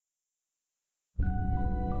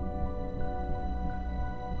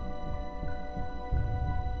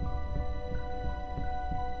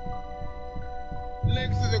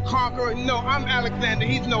Alexis the Conqueror. No, I'm Alexander.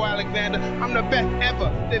 He's no Alexander. I'm the best ever.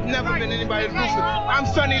 There's never been anybody as ruthless. I'm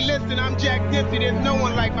Sonny Liston. I'm Jack Dempsey. There's no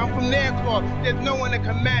one like me. I'm from Nairclaw. There's no one that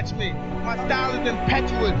can match me. My style is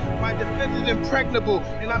impetuous. My defense is impregnable.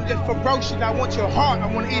 And I'm just ferocious. I want your heart.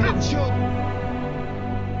 I want to eat your children.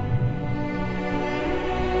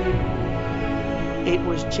 It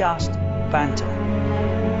was just banter.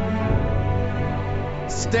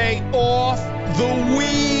 Stay off the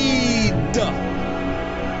weed.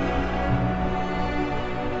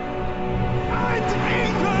 And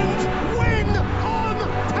England win on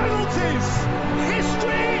penalties.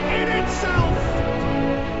 History in itself.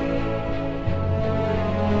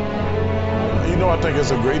 You know, I think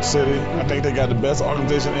it's a great city. I think they got the best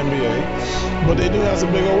organization in the NBA, but they do have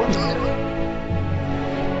some big old winners.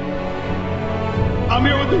 I'm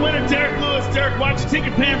here with the winner, Derek Lewis. Derek, why don't you take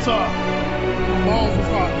your pants off? Balls are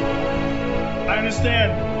fine. I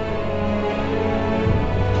understand.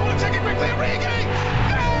 Oh, take it quickly, Origi!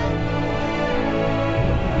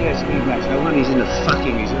 Yes, Max. No wonder he's in the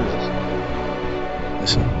fucking reserves.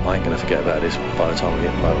 Listen, I ain't going to forget about this by the time we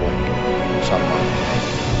get the motorway. Something.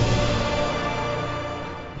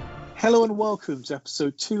 Hello and welcome to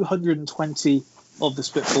episode 220 of the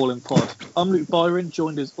Spitballing Pod. I'm Luke Byron,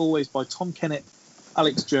 joined as always by Tom Kennett,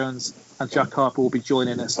 Alex Jones, and Jack Harper will be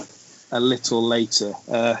joining us a little later.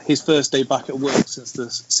 His first day back at work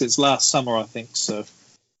since last summer, I think, so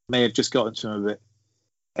may have just gotten to him a bit.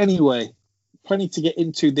 Anyway, plenty to get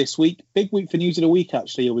into this week. Big week for News of the Week,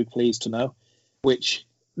 actually, you'll be pleased to know, which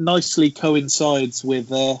nicely coincides with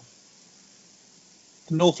the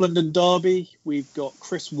North London derby. We've got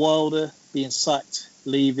Chris Wilder being sacked,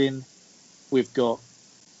 leaving. We've got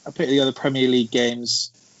a bit of the other Premier League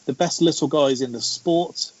games. The best little guys in the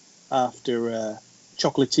sport after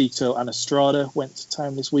Chocolatito and Estrada went to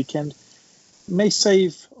town this weekend. May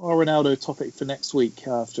save our Ronaldo topic for next week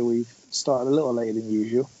after we've started a little later than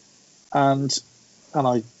usual. And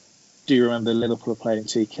I do remember Liverpool playing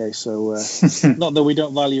TK, so not that we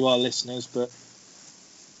don't value our listeners, but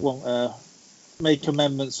won't make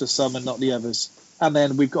amendments for some and not the others. And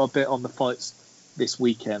then we've got a bit on the fights this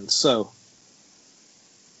weekend. So,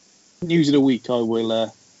 News of the Week I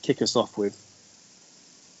will kick us off with.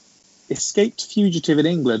 Escaped fugitive in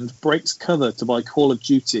England breaks cover to buy Call of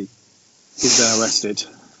Duty. Is then arrested.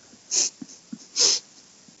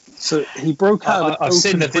 So he broke out of I've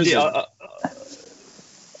seen the prison. video.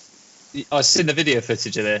 I've seen the video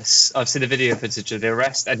footage of this. I've seen the video footage of the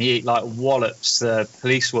arrest, and he wallops the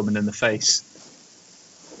policewoman in the face.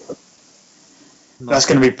 That's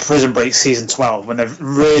going to be Prison Break season 12 when they're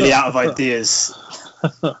really out of ideas.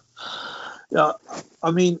 Yeah,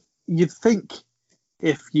 I mean, you'd think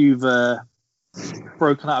if you've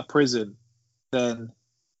broken out of prison, then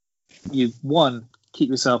you, one, keep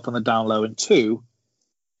yourself on the down low, and two,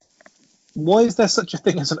 why is there such a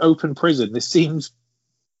thing as an open prison? This seems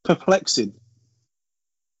perplexing.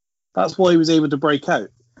 That's why he was able to break out.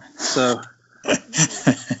 So,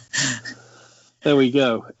 there we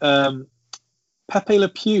go. Pepe Le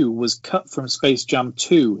Pew was cut from Space Jam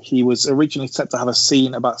 2. He was originally set to have a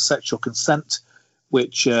scene about sexual consent,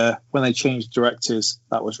 which, when they changed directors,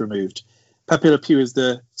 that was removed. Pepe Le Pew is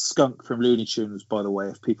the skunk from Looney Tunes, by the way,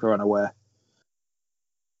 if people are unaware.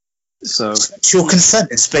 So Sexual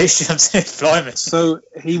consent in Space Jam 2. So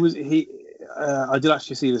I did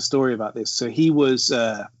actually see the story about this. So he was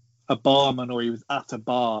a barman, or he was at a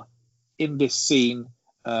bar in this scene.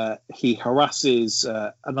 He harasses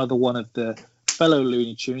another one of the fellow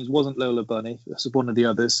Looney Tunes. Wasn't Lola Bunny, this was one of the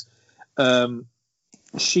others.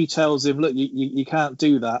 She tells him, look, you can't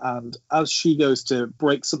do that. And as she goes to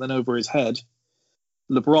break something over his head,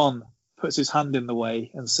 LeBron puts his hand in the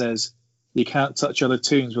way and says, you can't touch other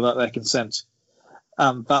tunes without their consent.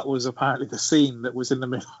 And that was apparently the scene that was in the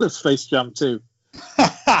middle of Space Jam 2.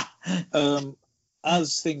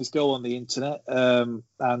 As things go on the internet,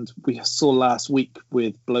 and we saw last week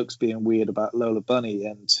with blokes being weird about Lola Bunny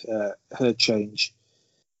and her change,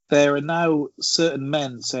 there are now certain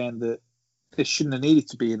men saying that this shouldn't have needed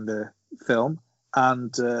to be in the film,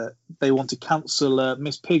 and they want to cancel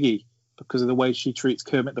Miss Piggy because of the way she treats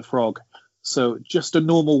Kermit the Frog. So just a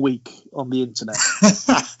normal week on the internet.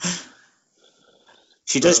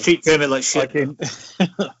 She does treat Kermit like shit.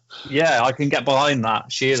 Yeah, I can get behind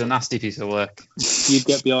that. She is a nasty piece of work. You'd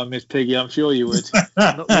get behind Miss Piggy, I'm sure you would.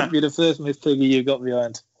 Not going to be the first Miss Piggy you got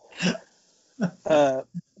behind.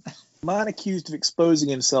 Man accused of exposing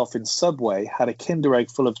himself in Subway had a Kinder Egg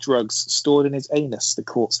full of drugs stored in his anus, the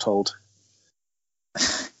court's told.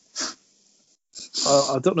 I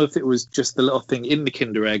don't know if it was just the little thing in the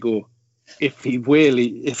Kinder Egg, or if he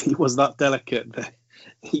was that delicate that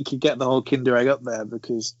he could get the whole Kinder Egg up there,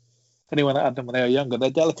 because anyone that had them when they were younger, they're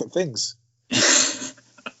delicate things.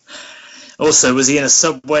 Also, was he in a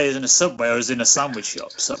Subway or was he in a sandwich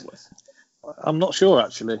shop somewhere? I'm not sure,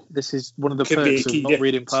 actually. This is one of the perks of not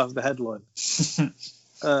reading past the headline.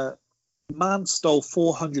 Man stole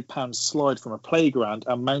 £400 slide from a playground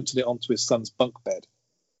and mounted it onto his son's bunk bed.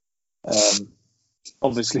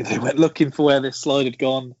 Obviously, they went looking for where this slide had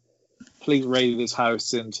gone. Police raided his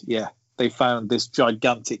house, and they found this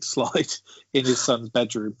gigantic slide in his son's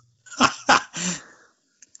bedroom.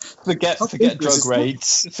 Forget drug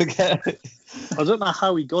raids. Forget. I don't know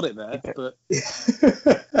how he got it there, but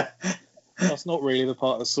that's not really the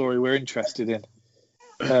part of the story we're interested in.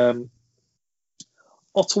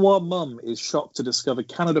 Ottawa mum is shocked to discover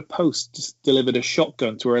Canada Post delivered a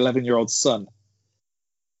shotgun to her 11-year-old son.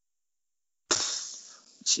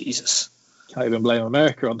 Jesus. Can't even blame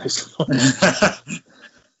America on this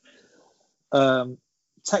one.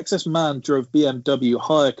 Texas man drove BMW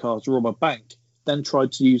hire car to rob a bank, then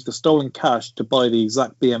tried to use the stolen cash to buy the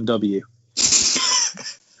exact BMW.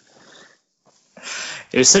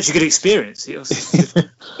 It was such a good experience. This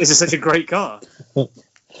is such a great car.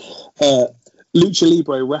 Lucha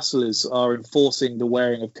Libre wrestlers are enforcing the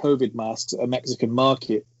wearing of COVID masks at a Mexican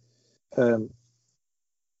market.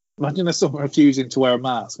 Imagine there's someone refusing to wear a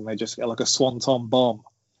mask and they just get like a swanton bomb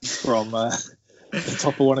from the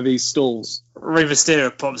top of one of these stalls. Rey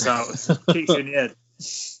Mysterio pops out, kicks you in the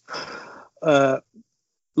head.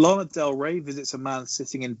 Lana Del Rey visits a man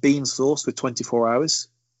sitting in bean sauce for 24 hours.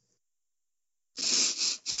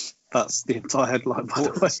 That's the entire headline, by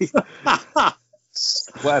the way.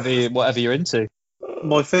 Whatever you're into.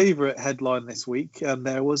 My favourite headline this week, and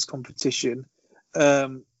there was competition.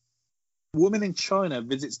 Woman in China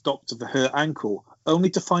visits doctor for her ankle,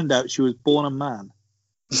 only to find out she was born a man.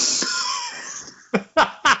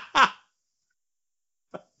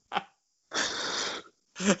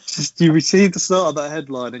 You receive the start of that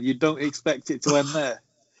headline and you don't expect it to end there.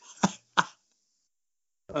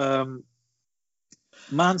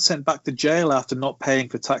 Man sent back to jail after not paying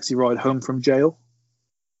for taxi ride home from jail.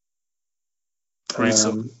 When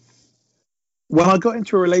I got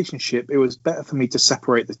into a relationship, it was better for me to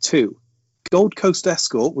separate the two. Gold Coast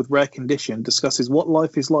escort with rare condition discusses what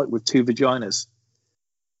life is like with two vaginas.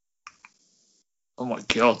 Oh my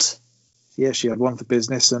God. Yeah, she had one for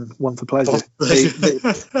business and one for pleasure.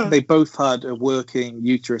 They both had a working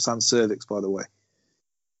uterus and cervix, by the way.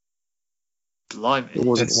 Blimey. It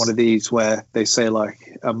wasn't one of these where they say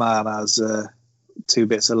like a man has two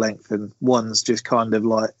bits of length and one's just kind of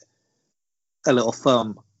like a little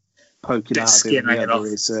thumb poking out of it. The other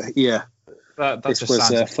is, this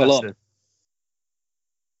was full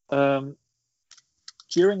on.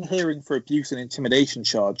 During hearing for abuse and intimidation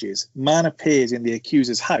charges, man appears in the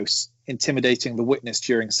accuser's house, intimidating the witness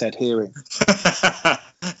during said hearing.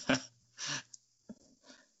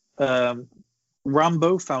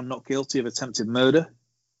 Rambo found not guilty of attempted murder.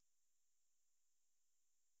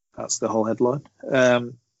 That's the whole headline.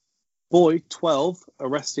 Boy, 12,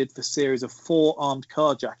 arrested for series of 4 armed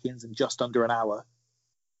carjackings in just under an hour.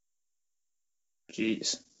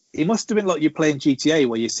 Jeez. It must have been like you're playing GTA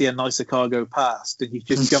where you see a nicer car go past and you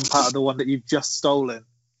just jump out of the one that you've just stolen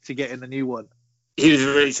to get in the new one. He was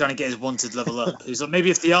really trying to get his wanted level up. He's like,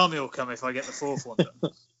 maybe if the army will come if I get the 4th one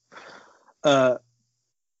done.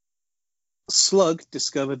 Slug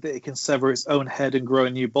discovered that it can sever its own head and grow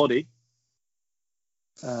a new body.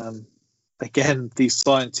 Again, these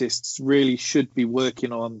scientists really should be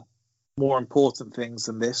working on more important things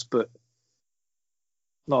than this, but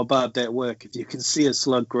not a bad day at work if you can see a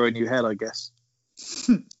slug grow a new head, I guess.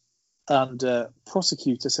 And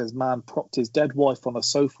prosecutor says man propped his dead wife on a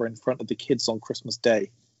sofa in front of the kids on Christmas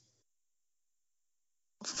Day.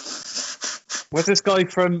 Was this guy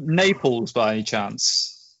from Naples by any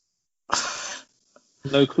chance?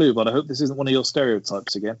 No clue, but I hope this isn't one of your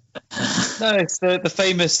stereotypes again. No, it's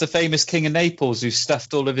the famous king of Naples who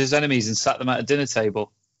stuffed all of his enemies and sat them at a dinner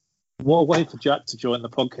table. What a way for Jack to join the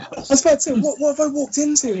podcast. I was about to say, what have I walked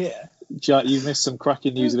into here? Jack, you missed some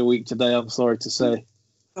cracking news of the week today, I'm sorry to say.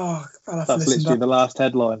 Oh, that's literally the last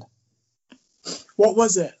headline. What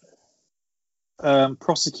was it?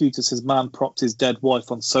 Prosecutor says man propped his dead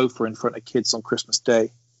wife on sofa in front of kids on Christmas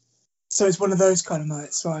Day. So it's one of those kind of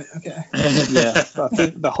nights, right? Okay. Yeah, I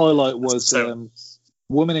think the highlight was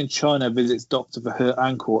woman in China visits doctor for her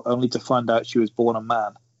ankle only to find out she was born a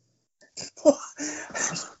man.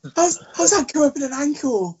 How's that come up in an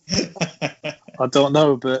ankle? I don't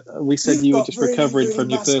know, but we said you were just recovering from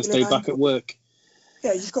your first day back at work.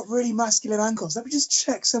 Yeah, you've got really masculine ankles. Let me just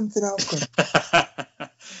check something out quick.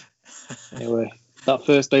 Anyway, that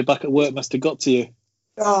first day back at work must have got to you.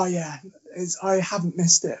 Oh yeah, I haven't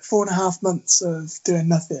missed it. 4.5 months of doing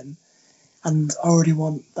nothing, and I already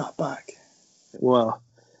want that back. Well,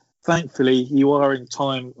 thankfully you are in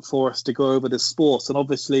time for us to go over the sport, and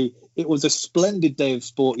obviously it was a splendid day of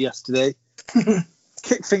sport yesterday.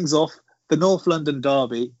 Kick things off, the North London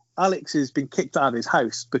derby. Alex has been kicked out of his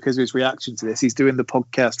house because of his reaction to this. He's doing the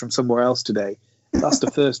podcast from somewhere else today. That's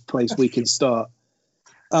the first place we can start.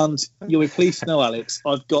 And you'll be pleased to know, Alex,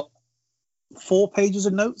 I've got 4 pages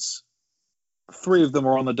of notes. 3 of them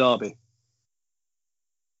are on the derby.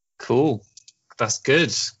 Cool. That's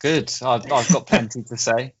good. Good. I've got plenty to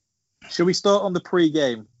say. Shall we start on the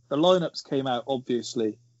pre-game? The lineups came out,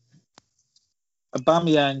 obviously.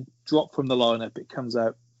 Aubameyang dropped from the lineup. It comes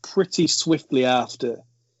out pretty swiftly after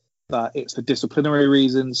that. It's for disciplinary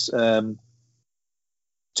reasons.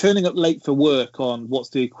 Turning up late for work on what's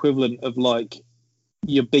the equivalent of like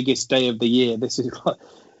your biggest day of the year. This is like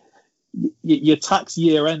your tax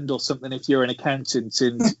year end or something if you're an accountant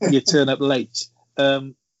and you turn up late.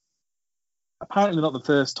 Apparently not the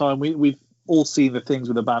first time. We've all seen the things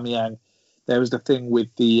with Aubameyang. There was the thing with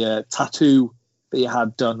the tattoo that he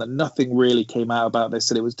had done that nothing really came out about. They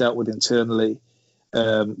said it was dealt with internally,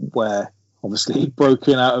 where obviously he'd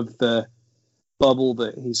broken out of the bubble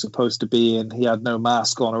that he's supposed to be in. He had no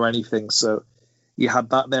mask on or anything, so you had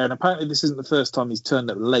that there. And apparently this isn't the first time he's turned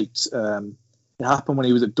up late. It happened when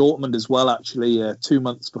he was at Dortmund as well, actually, 2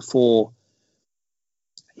 months before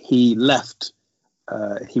he left.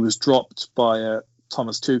 He was dropped by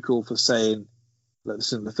Thomas Tuchel for saying that this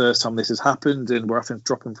isn't the first time this has happened and we're having to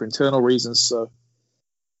drop him for internal reasons. So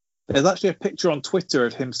there's actually a picture on Twitter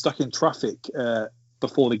of him stuck in traffic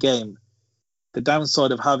before the game. The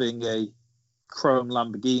downside of having a chrome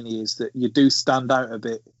Lamborghini is that you do stand out a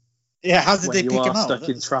bit. Yeah, how did they pick him out? When you are stuck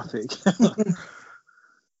in traffic.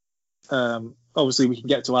 Obviously, we can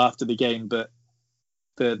get to after the game, but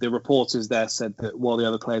the reporters there said that while the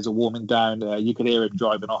other players are warming down, you could hear him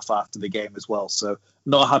driving off after the game as well. So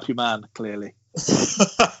not a happy man, clearly.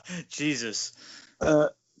 Jesus.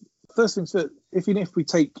 First things first, even if we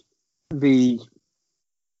take the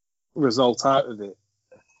result out of it,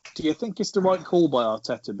 do you think it's the right call by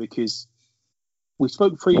Arteta? Because we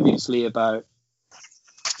spoke previously about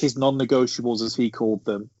his non-negotiables, as he called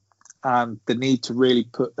them, and the need to really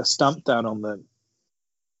put a stamp down on them.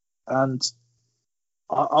 And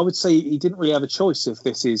I would say he didn't really have a choice if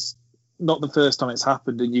this is not the first time it's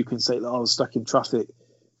happened and you can say, I was stuck in traffic.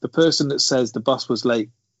 The person that says the bus was late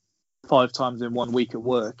 5 times in 1 week at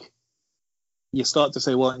work, you start to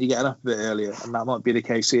say, well, you get up a bit earlier, and that might be the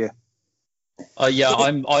case here. Yeah,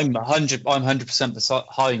 I'm 100%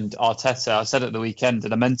 behind Arteta. I said it at the weekend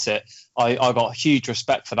and I meant it. I got huge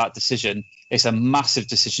respect for that decision. It's a massive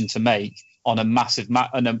decision to make on a massive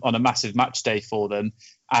match day for them,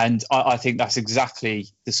 and I think that's exactly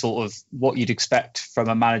the sort of what you'd expect from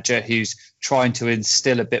a manager who's trying to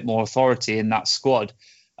instill a bit more authority in that squad.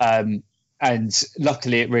 And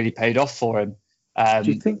luckily, it really paid off for him.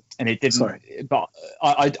 Do you think? And it didn't. Sorry. But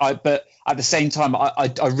but at the same time,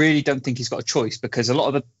 I really don't think he's got a choice, because a lot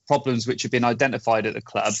of the problems which have been identified at the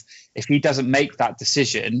club, if he doesn't make that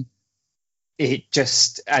decision, then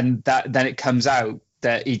it comes out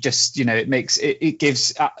that he just, it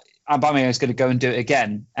gives Aubameyang is going to go and do it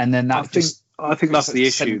again, and then I think that's the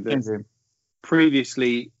issue. That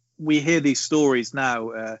previously, we hear these stories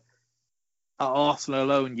now. At Arsenal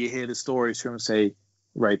alone, you hear the stories from, say,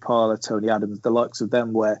 Ray Parlour, Tony Adams, the likes of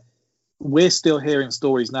them, where we're still hearing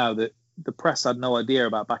stories now that the press had no idea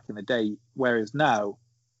about back in the day, whereas now,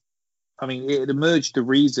 I mean, it emerged the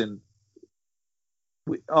reason.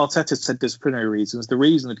 Arteta said disciplinary reasons. The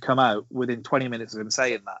reason had come out within 20 minutes of him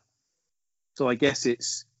saying that. So I guess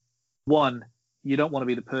it's, one, you don't want to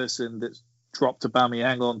be the person that's dropped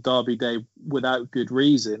Aubameyang on Derby Day without good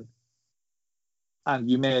reason,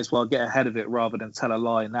 and you may as well get ahead of it rather than tell a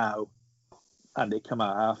lie now and it come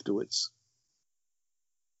out afterwards.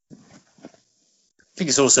 I think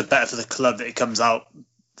it's also better for the club that it comes out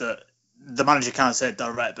that the manager can't say it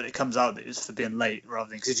direct, but it comes out that it was for being late rather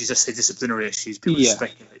than, because if you just say disciplinary issues, people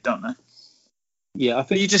speculate, don't they? Yeah, I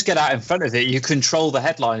think you just get out in front of it. You control the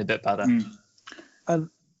headline a bit better. And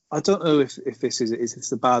I don't know if this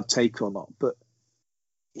is a bad take or not, but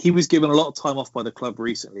he was given a lot of time off by the club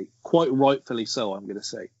recently, quite rightfully so, I'm going to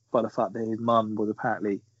say, by the fact that his mum was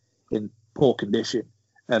apparently in poor condition.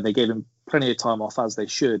 They gave him plenty of time off, as they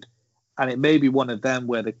should. And it may be one of them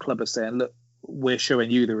where the club are saying, look, we're showing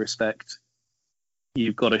you the respect.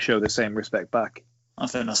 You've got to show the same respect back. I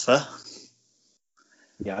think that's fair.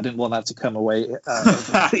 Yeah, I didn't want that to come away.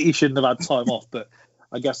 He shouldn't have had time off, but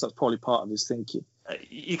I guess that's probably part of his thinking.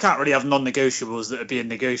 you can't really have non-negotiables that are being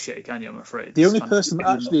negotiated, can you? I'm afraid. The only person that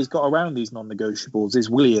actually has got around these non-negotiables is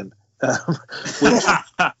Willian. Which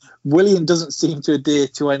Willian doesn't seem to adhere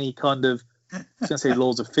to any kind of, I was going to say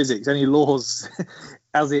laws of physics, any laws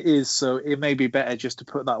as it is. So it may be better just to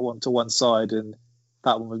put that one to one side. And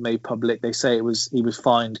that one was made public. They say he was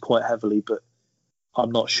fined quite heavily, but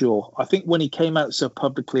I'm not sure. I think when he came out so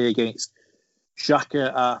publicly against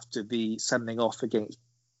Xhaka after the sending off against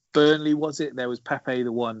Burnley, was it? There was Pepe,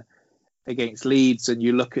 the one against Leeds, and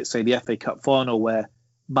you look at, say, the FA Cup final where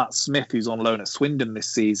Matt Smith, who's on loan at Swindon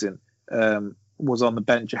this season, was on the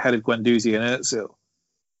bench ahead of Guendouzi and Özil.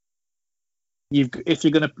 If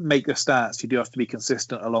you're going to make the stats, you do have to be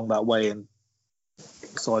consistent along that way, and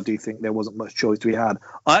so I do think there wasn't much choice to be had.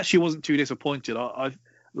 I actually wasn't too disappointed.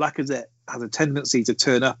 Lacazette has a tendency to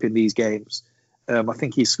turn up in these games. I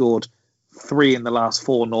think he scored 3 in the last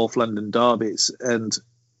 4 North London derbies, and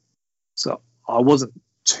so I wasn't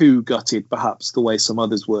too gutted, perhaps, the way some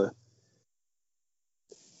others were.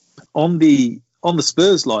 On the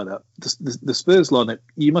Spurs lineup, the Spurs lineup,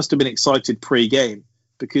 you must have been excited pre-game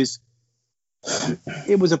because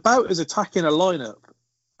it was about as attacking a lineup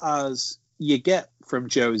as you get from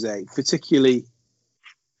Jose, particularly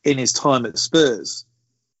in his time at Spurs.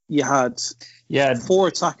 You had 4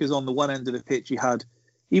 attackers on the one end of the pitch. You had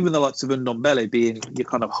even the likes of Ndombele being your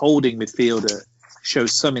kind of holding midfielder,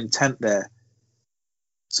 shows some intent there.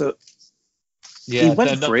 So he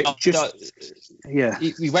went for it. He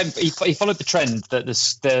followed the trend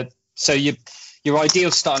that your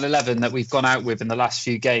ideal starting 11 that we've gone out with in the last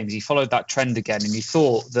few games. He followed that trend again, and he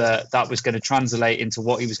thought that was going to translate into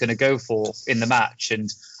what he was going to go for in the match, and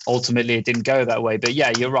ultimately it didn't go that way. But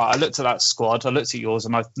yeah, you're right. I looked at that squad. I looked at yours,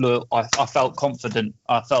 and I felt confident.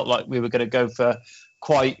 I felt like we were going to go for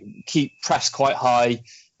keep press quite high.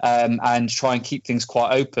 And try and keep things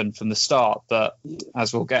quite open from the start, but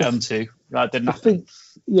as we'll get onto, that didn't happen.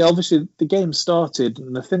 Obviously the game started,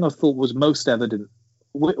 and the thing I thought was most evident,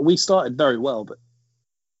 we started very well, but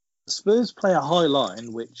Spurs play a high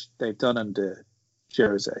line, which they've done under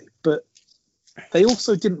Jose, but they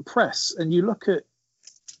also didn't press. And you look at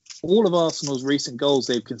all of Arsenal's recent goals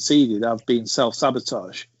they've conceded have been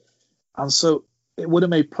self-sabotage, and so it would have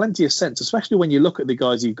made plenty of sense, especially when you look at the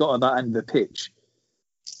guys you've got at that end of the pitch,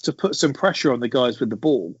 to put some pressure on the guys with the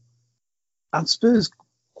ball. And Spurs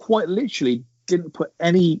quite literally didn't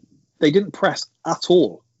press at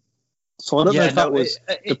all. So I don't know if that was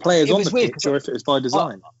the players on the pitch or if it was by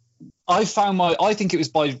design. I think it was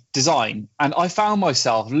by design, and I found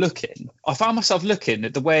myself looking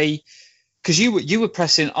at the way, because you were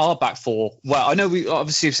pressing our back 4 well. I know we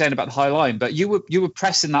obviously were saying about the high line, but you were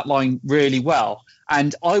pressing that line really well.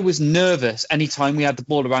 And I was nervous anytime we had the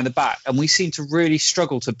ball around the back, and we seemed to really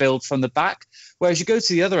struggle to build from the back. Whereas you go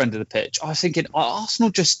to the other end of the pitch, I was thinking, are Arsenal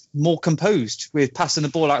just more composed with passing the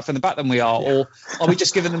ball out from the back than we are, or are we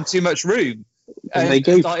just giving them too much room? And they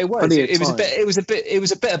gave it was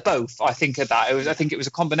a bit of both. I think of that. I think it was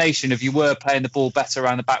a combination of you were playing the ball better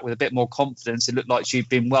around the back with a bit more confidence. It looked like you'd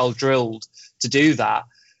been well drilled to do that.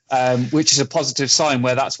 Which is a positive sign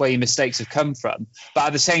where that's where your mistakes have come from. But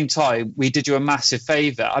at the same time, we did you a massive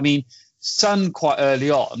favour. I mean, Son quite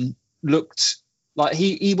early on looked like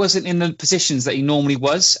he wasn't in the positions that he normally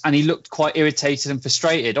was, and he looked quite irritated and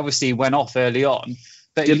frustrated. Obviously, he went off early on.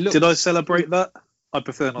 But did I celebrate that? I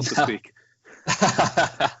prefer not to speak.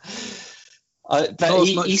 Not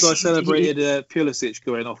as much as I celebrated Pulisic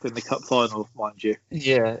going off in the cup final, mind you.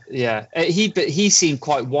 Yeah. He seemed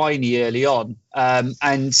quite whiny early on,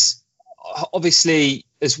 and obviously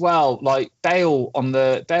as well, like Bale on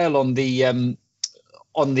the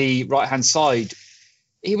right hand side,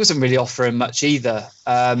 he wasn't really offering much either.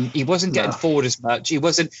 He wasn't getting forward as much. There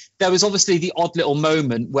was obviously the odd little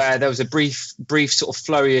moment where there was a brief sort of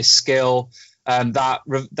flurry of skill. That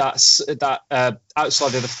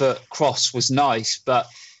outside of the foot cross was nice, but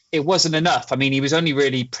it wasn't enough. I mean, he was only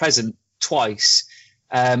really present twice.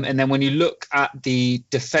 And then when you look at the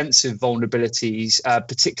defensive vulnerabilities,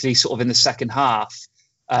 particularly sort of in the second half,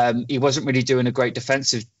 he wasn't really doing a great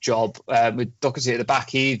defensive job with Doherty at the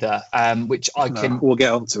back either, which we'll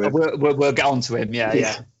get on to him. We'll get on to him,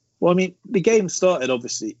 yeah. Well, I mean, the game started,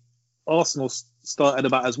 obviously. Arsenal started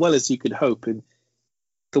about as well as you could hope, and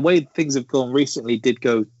the way things have gone recently did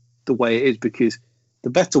go the way it is, because the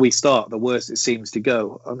better we start, the worse it seems to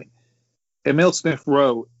go. I mean, Emile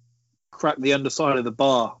Smith-Rowe cracked the underside of the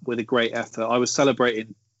bar with a great effort. I was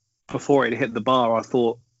celebrating before it hit the bar. I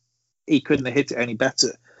thought he couldn't have hit it any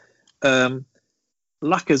better.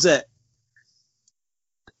 Lacazette,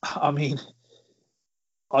 I mean,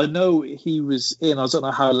 I know he was in. I don't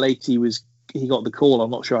know how late he got the call. I'm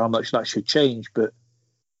not sure how much that should change, but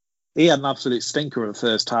he had an absolute stinker in the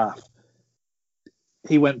first half.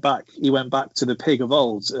 He went back to the pig of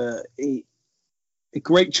old. A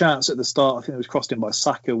great chance at the start, I think it was crossed in by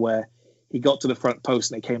Saka, where he got to the front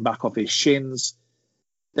post and it came back off his shins.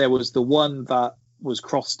 There was the one that was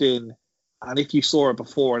crossed in, and if you saw it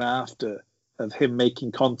before and after of him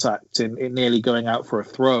making contact and it nearly going out for a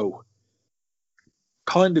throw,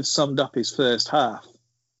 kind of summed up his first half.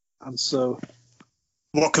 And so,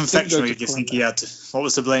 what confectionery do you think he had? What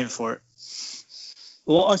was the blame for it?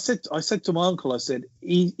 Well, I said to my uncle, I said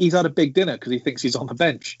he's had a big dinner because he thinks he's on the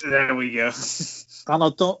bench. There we go. And I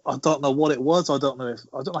don't know what it was. I don't know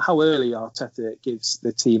how early Arteta gives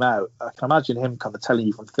the team out. I can imagine him kind of telling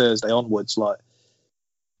you from Thursday onwards, like,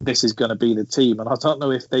 this is going to be the team. And I don't know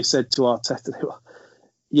if they said to Arteta,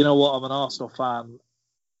 you know what, I'm an Arsenal fan,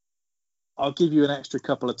 I'll give you an extra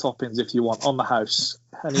couple of toppings if you want on the house.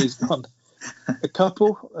 And he's gone, a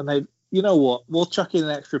couple? And they, you know what, we'll chuck in an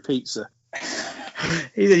extra pizza.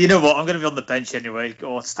 You know what, I'm going to be on the bench anyway.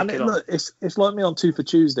 Go on, stick it on. Look, it's like me on 2 for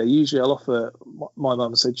Tuesday. Usually I'll offer my mum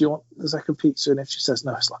and say, do you want the second pizza? And if she says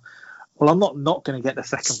no, it's like, well, I'm not going to get the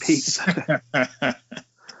second pizza.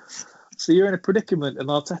 So you're in a predicament, and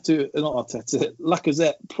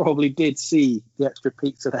Lacazette probably did see the extra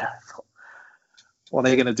pizza there. I thought, what are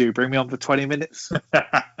they going to do? Bring me on for 20 minutes?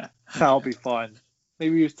 That'll be fine.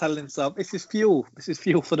 Maybe he was telling himself, this is fuel. This is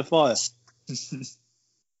fuel for the fire.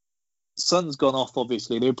 Son's gone off,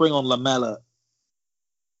 obviously. They bring on Lamela,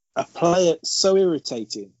 a player so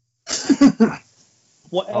irritating.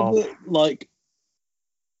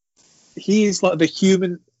 He is like the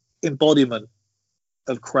human embodiment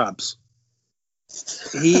of crabs.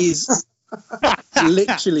 He's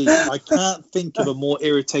literally, I can't think of a more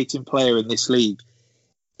irritating player in this league.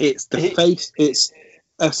 It's the face. It's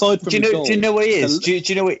aside from the goal. Do you know what he is? Do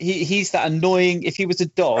you know what he's that annoying? If he was a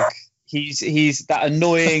dog, he's that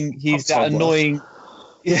annoying. He's that annoying.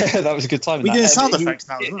 Yeah, that was a good time. We do sound effects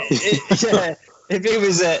now as well. Yeah.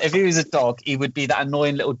 If he was a dog, he would be that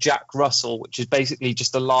annoying little Jack Russell, which is basically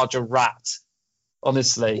just a larger rat.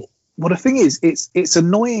 Honestly. Well, the thing is, it's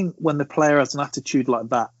annoying when the player has an attitude like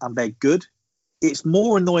that and they're good. It's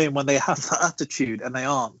more annoying when they have that attitude and they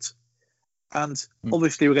aren't. And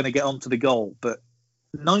obviously we're going to get onto the goal, but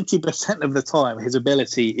 90% of the time his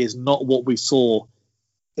ability is not what we saw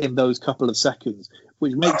in those couple of seconds,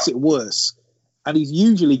 which makes it worse. And he's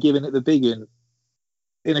usually giving it the big in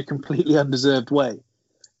a completely undeserved way.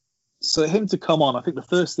 So him to come on, I think the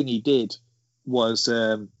first thing he did was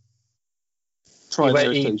try and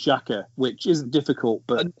irritate Xhaka, which isn't difficult,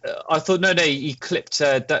 but I thought he clipped.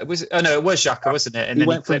 It was Xhaka, wasn't it? And he then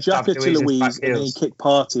went from Xhaka to Luiz, and then he kicked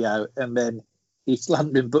Partey out, and then he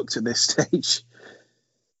hadn't been booked at this stage.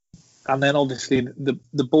 And then obviously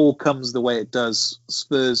the ball comes the way it does.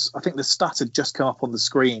 Spurs, I think the stat had just come up on the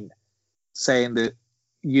screen saying that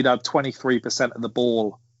you'd have 23% of the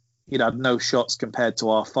ball, you'd have no shots compared to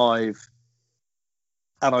our 5.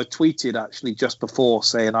 And I tweeted actually just before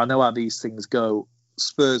saying, I know how these things go.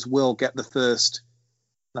 Spurs will get the first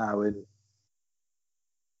now. And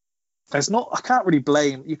I can't really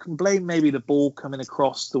blame. You can blame maybe the ball coming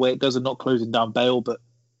across the way it does and not closing down Bale. But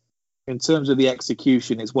in terms of the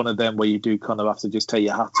execution, it's one of them where you do kind of have to just take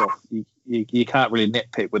your hat off. You can't really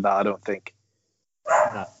nitpick with that, I don't think.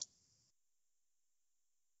 No.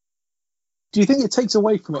 Do you think it takes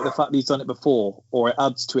away from it the fact that he's done it before, or it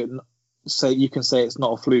adds to it? Say you can say it's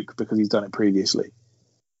not a fluke because he's done it previously.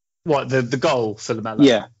 What the goal for Lamela?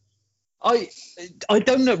 Yeah, I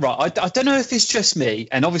don't know. Right, I don't know if it's just me,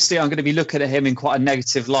 and obviously I'm going to be looking at him in quite a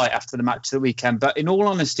negative light after the match of the weekend. But in all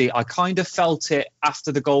honesty, I kind of felt it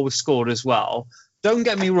after the goal was scored as well. Don't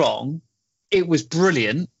get me wrong, it was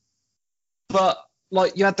brilliant, but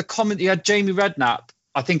like you had Jamie Redknapp,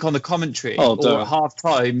 I think, on the commentary or at half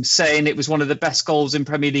time saying it was one of the best goals in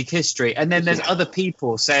Premier League history. And then there's other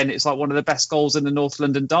people saying it's like one of the best goals in the North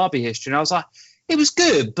London derby history. And I was like, it was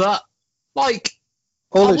good, but like,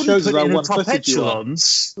 all it shows is how one-footed you are.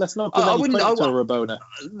 Let's not give any credit to Rabona.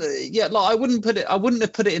 Yeah, like I wouldn't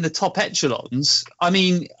have put it in the top echelons. I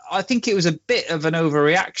mean, I think it was a bit of an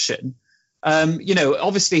overreaction.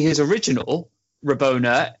 Obviously his original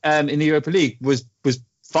Rabona in the Europa League was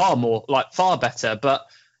far better, but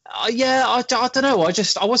I don't know. I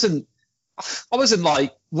wasn't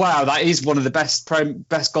like, wow, that is one of the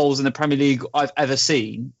best goals in the Premier League I've ever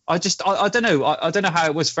seen. I don't know. I don't know how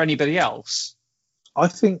it was for anybody else. I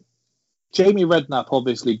think Jamie Redknapp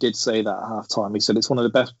obviously did say that at half time. He said it's one of the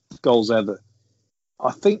best goals ever.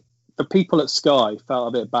 I think the people at Sky felt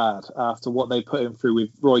a bit bad after what they put him through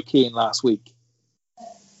with Roy Keane last week,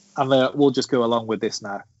 and we'll just go along with this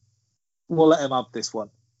now. We'll let him have this one.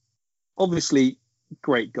 Obviously,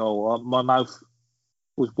 great goal. My mouth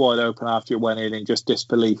was wide open after it went in just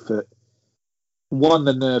disbelief at, one,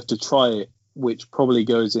 the nerve to try it, which probably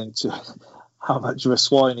goes into how much of a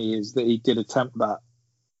swine he is that he did attempt that.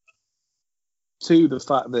 Two, the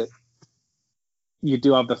fact that you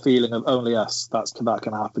do have the feeling of only us that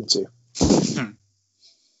can happen to.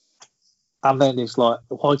 And then it's like,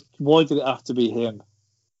 why did it have to be him?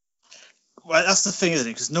 Well, that's the thing, isn't it?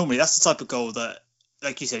 Because normally that's the type of goal that,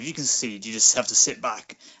 like you said, if you concede, you just have to sit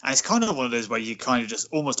back. And it's kind of one of those where you kind of just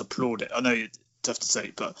almost applaud it. I know it's tough to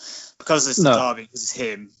say, but because it's the derby, because it's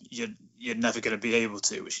him, you're never going to be able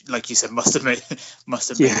to, which, like you said, must have made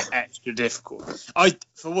it extra difficult.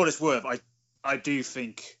 For what it's worth, I do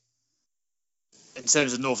think, in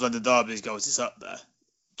terms of North London derbies goals, it's up there.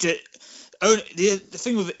 The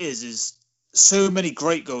thing with it is so many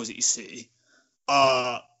great goals that you see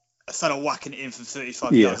are a fella whacking it in from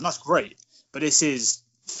 35 yards, and that's great. But this is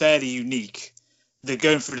fairly unique. They're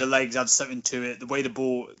going through the legs, add something to it. The way the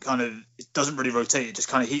ball it doesn't really rotate, it just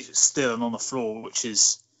kind of heats it still and on the floor, which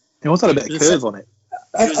is... It also had a bit of curve on it.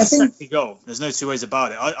 It was a sexy goal. There's no two ways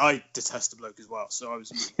about it. I detest the bloke as well, so I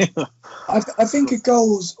was... I think a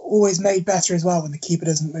goal's always made better as well when the keeper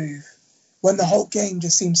doesn't move. When the whole game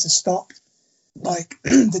just seems to stop. Like,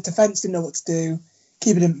 the defence didn't know what to do,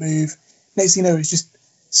 keeper didn't move. Next thing you know, it's just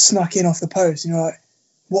snuck in off the post, and you're like,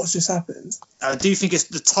 what's just happened? I do think it's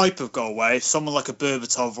the type of goal where if someone like a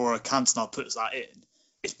Berbatov or a Cantona puts that in,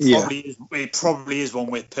 it probably is one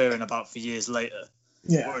we're purring about for years later.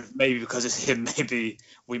 Yeah. Or maybe because it's him, maybe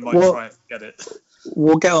we might try and forget it.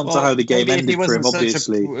 We'll get on to how the game ended for him,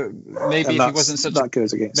 obviously. Maybe if he wasn't such that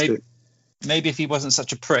goes against it. Maybe if he wasn't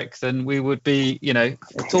such a prick, then we would be,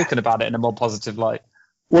 talking about it in a more positive light.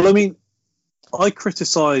 Well, I mean, I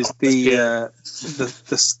criticised the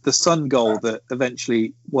Sun goal that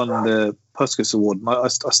eventually won the Puskas Award. I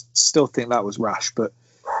still think that was rash, but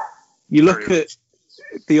you look at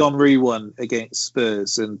the Henry one against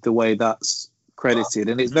Spurs and the way that's credited,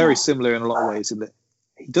 and it's very similar in a lot of ways in that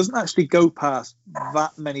he doesn't actually go past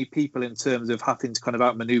that many people in terms of having to kind of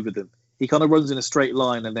outmaneuver them. He kind of runs in a straight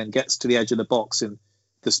line and then gets to the edge of the box, and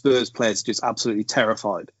the Spurs players are just absolutely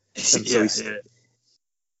terrified.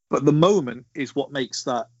 But the moment is what makes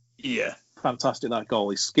that fantastic, that goal.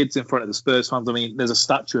 He skids in front of the Spurs fans. I mean, there's a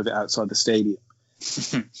statue of it outside the stadium.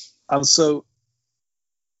 And so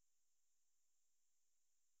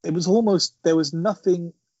it was almost, there was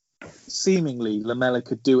nothing seemingly Lamela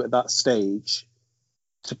could do at that stage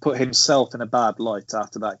to put himself in a bad light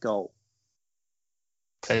after that goal.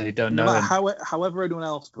 Clearly don't know. No matter however anyone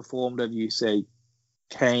else performed, whether you say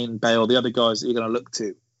Kane, Bale, the other guys that you're going to look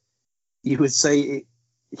to, you would say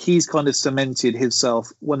he's kind of cemented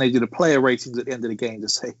himself when they do the player ratings at the end of the game to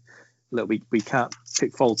say, look, we can't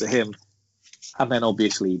pick fault at him. And then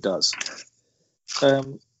obviously he does.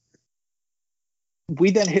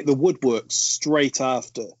 We then hit the woodwork straight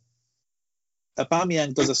after.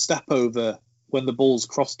 Aubameyang does a step over when the ball's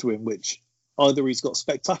crossed to him, which either he's got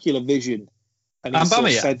spectacular vision and he saw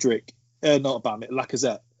Cedric, not Aubameyang,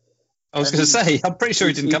 Lacazette. I was going to say, I'm pretty sure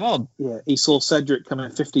he didn't come on. Yeah, he saw Cedric coming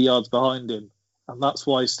 50 yards behind him, and that's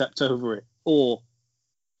why he stepped over it. Or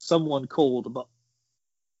someone called, but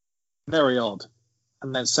very odd,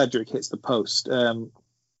 and then Cedric hits the post.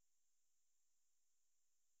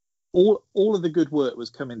 All of the good work was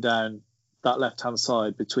coming down that left-hand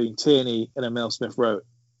side between Tierney and Emile Smith-Rowe.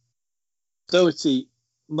 Doherty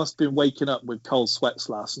must have been waking up with cold sweats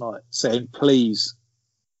last night, saying, please,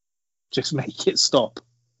 just make it stop.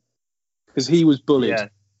 Because he was bullied.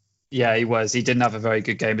 Yeah, he was. He didn't have a very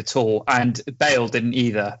good game at all. And Bale didn't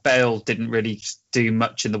either. Bale didn't really do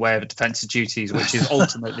much in the way of defensive duties, which is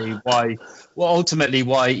ultimately why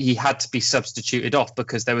he had to be substituted off,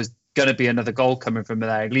 because there was going to be another goal coming from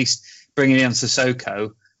there. At least bringing in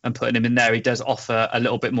Sissoko and putting him in there, he does offer a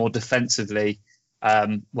little bit more defensively,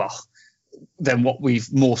 than what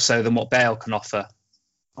Bale can offer.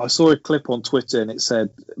 I saw a clip on Twitter and it said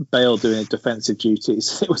Bale doing defensive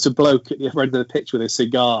duties. It was a bloke at the other end of the pitch with a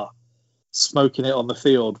cigar, smoking it on the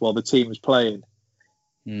field while the team was playing.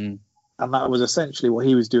 And that was essentially what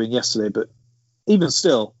he was doing yesterday. But even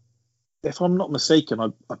still, if I'm not mistaken,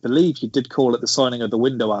 I believe you did call it the signing of the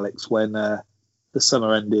window, Alex, when the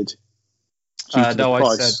summer ended. Who was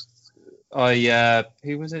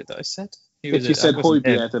it that I said? If you said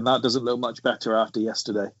Højbjerg, then that doesn't look much better after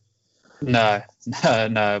yesterday. No.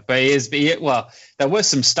 But there were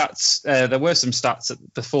some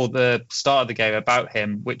stats. Before the start of the game about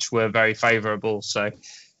him, which were very favourable. So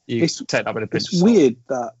you take that with a pinch of salt. It's weird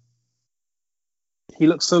that he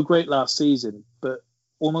looked so great last season, but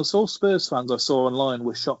almost all Spurs fans I saw online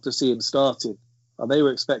were shocked to see him starting. They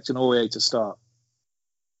were expecting Aurier to start.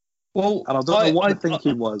 Well, and I don't know what the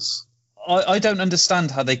thinking was. I don't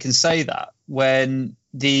understand how they can say that when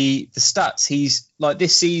the stats he's like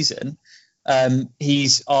this season.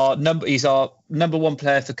 He's our number one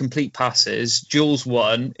player for complete passes, duels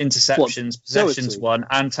 1, interceptions, possessions 1,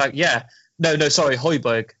 and tag. Yeah, no, sorry,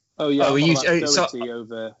 Højbjerg. Oh yeah.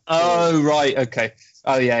 Over. Oh right, okay.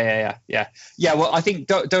 Oh yeah. Well, I think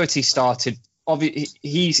Doherty started. Obviously,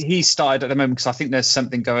 he's started at the moment because I think there's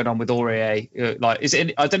something going on with Aurier. Like, is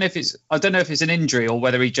it? I don't know if it's an injury or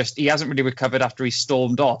whether he hasn't really recovered after he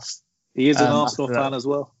stormed off. He is an Arsenal fan as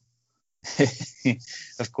well.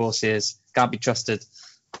 Of course he is. Can't be trusted.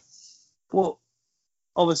 Well,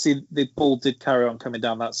 obviously the ball did carry on coming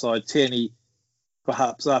down that side. Tierney,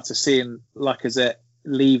 perhaps after seeing Lacazette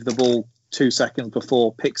leave the ball 2 seconds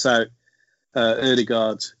before, picks out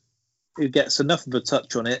Ødegaard, who gets enough of a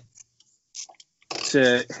touch on it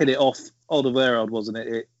to hit it off. Alderweireld, wasn't it?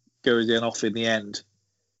 It goes in off in the end.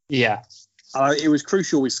 Yeah. It was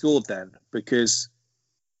crucial we scored then because,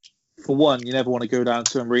 for one, you never want to go down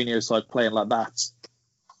to a Mourinho side playing like that.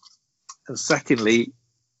 And secondly,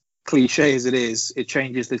 cliche as it is, it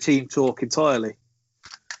changes the team talk entirely.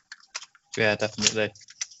 Yeah, definitely.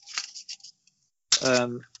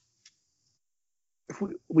 If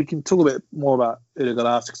we can talk a bit more about Ødegaard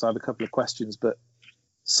after, because I have a couple of questions, but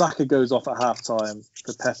Saka goes off at half-time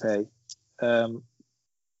for Pepe.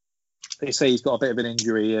 They say he's got a bit of an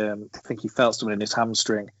injury. I think he felt something in his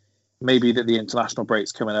hamstring. Maybe that the international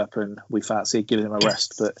break's coming up and we fancy giving him a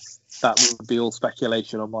rest, but that would be all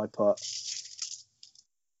speculation on my part.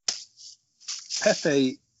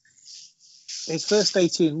 Pepe, his first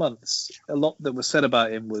 18 months, a lot that was said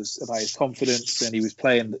about him was about his confidence, and he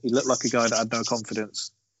looked like a guy that had no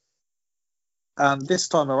confidence. And this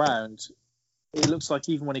time around, it looks like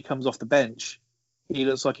even when he comes off the bench, he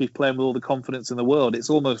looks like he's playing with all the confidence in the world. It's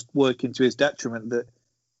almost working to his detriment that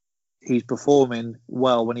he's performing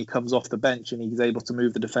well when he comes off the bench and he's able to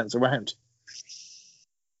move the defence around.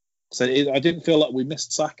 So I didn't feel like we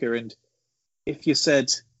missed Saka. And if you said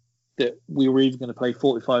that we were even going to play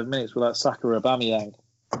 45 minutes without Saka or Aubameyang,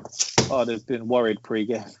 I'd have been worried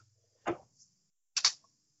pre-game.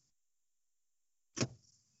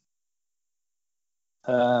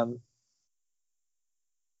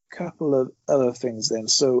 Couple of other things then.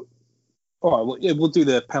 So, all right, well, yeah, we'll do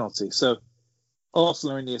the penalty. So,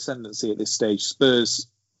 Arsenal are in the ascendancy at this stage. Spurs,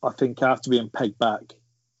 I think, after being pegged back,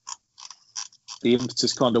 the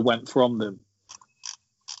impetus kind of went from them.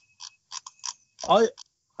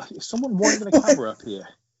 Is someone winding a camera up here?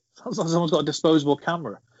 Sounds like someone's got a disposable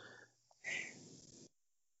camera.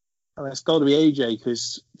 And it's got to be AJ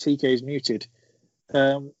because TK is muted.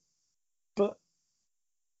 But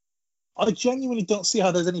I genuinely don't see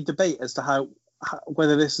how there's any debate as to how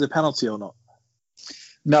whether this is a penalty or not.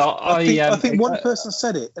 No, I think one person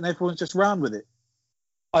said it and everyone's just ran with it.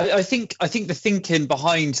 I think the thinking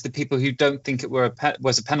behind the people who don't think it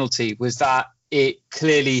was a penalty was that it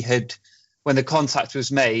clearly had, when the contact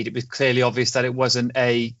was made, it was clearly obvious that it wasn't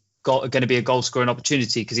going to be a goal scoring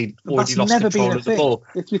opportunity because he'd already lost control of the ball.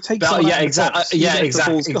 If you take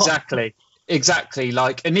exactly.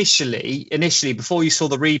 Like initially, before you saw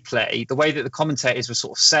the replay, the way that the commentators were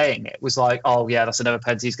sort of saying it was like, "Oh yeah, that's another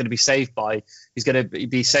penalty. He's going to be saved by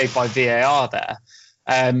VAR there."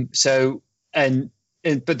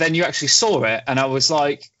 But then you actually saw it, and I was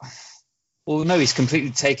like, "Well, no, he's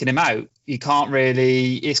completely taken him out. You can't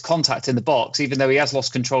really. It's contact in the box, even though he has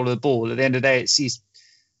lost control of the ball. At the end of the day, he's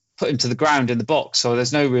put him to the ground in the box. So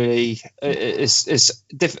there's no really.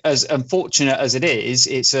 As unfortunate as it is,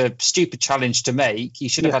 it's a stupid challenge to make. He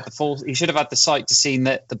should have had He should have had the sight to see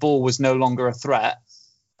that the ball was no longer a threat.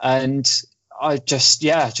 And I just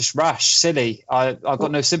rash, silly. I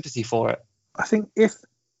got no sympathy for it. I think if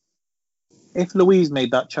Luiz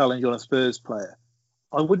made that challenge on a Spurs player,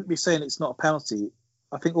 I wouldn't be saying it's not a penalty.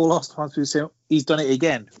 I think all last times we say he's done it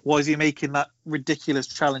again. Why is he making that ridiculous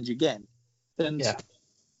challenge again? And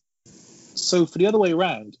so for the other way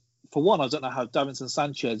around, for one, I don't know how Davinson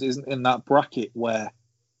Sanchez isn't in that bracket where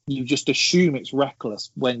you just assume it's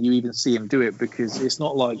reckless when you even see him do it, because it's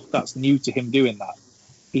not like that's new to him doing that.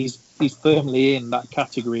 He's firmly in that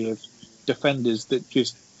category of defenders that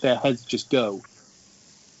just their heads just go.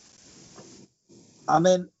 And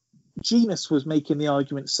then Genius was making the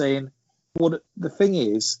argument saying, well, the thing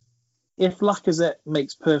is, if Lacazette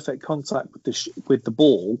makes perfect contact with the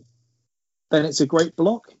ball, then it's a great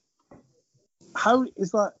block. How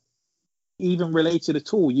is that even related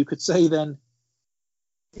at all? You could say then,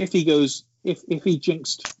 if he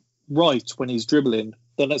jinxed right when he's dribbling,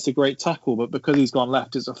 then it's a great tackle, but because he's gone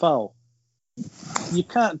left, it's a foul. You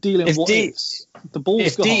can't deal in what ifs. The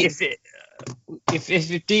ball's gone.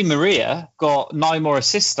 if Di Maria got 9 more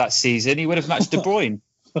assists that season, he would have matched De Bruyne.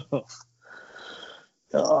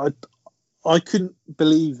 I couldn't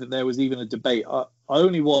believe that there was even a debate. I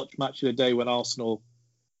only watch Match of the Day when Arsenal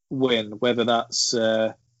win, whether that's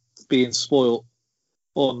being spoilt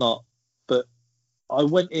or not. But I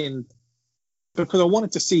went in because I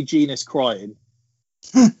wanted to see Genius crying.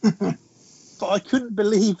 But I couldn't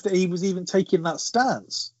believe that he was even taking that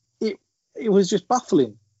stance. It was just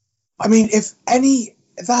baffling. I mean, if that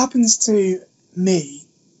happens to me,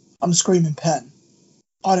 I'm screaming pen.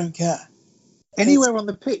 I don't care. Anywhere on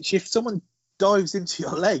the pitch, if someone dives into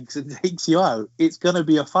your legs and takes you out, it's going to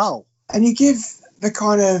be a foul. And you give the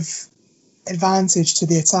kind of advantage to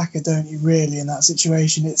the attacker, don't you, really, in that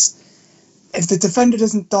situation? It's if the defender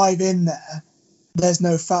doesn't dive in there, there's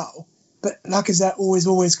no foul. But Lacazette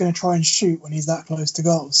always going to try and shoot when he's that close to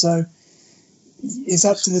goal. So it's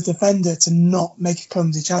up to the defender to not make a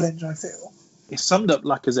clumsy challenge, I feel. It summed up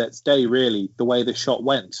Lacazette's day, really, the way the shot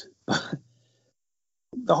went.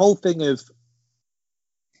 The whole thing of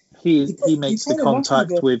he makes the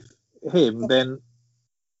contact with him, then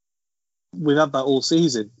we've had that all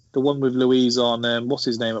season. The one with Luiz on, what's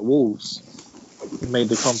his name, at Wolves, he made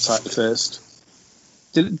the contact first.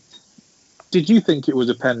 Did you think it was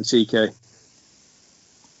a pen, TK?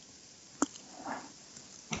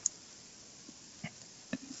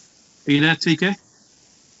 Are you there, TK?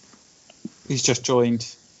 He's just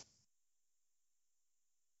joined.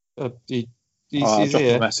 He's dropped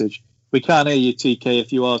a message. We can't hear you, TK,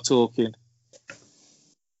 if you are talking.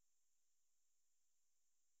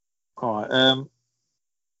 All right.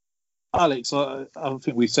 Alex, I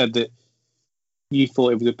think we said that you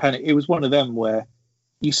thought it was a penalty. It was one of them where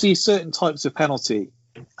you see certain types of penalty,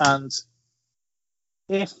 and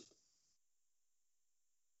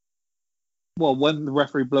when the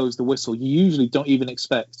referee blows the whistle, you usually don't even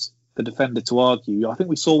expect the defender to argue. I think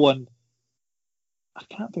we saw one, I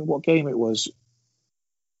can't think what game it was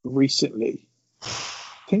recently. I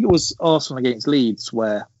think it was Arsenal against Leeds,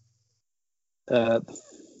 where the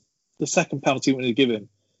second penalty when he was given,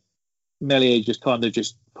 Meslier just kind of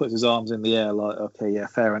just puts his arms in the air like, okay, yeah,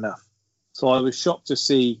 fair enough. So I was shocked to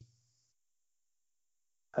see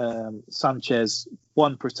Sanchez,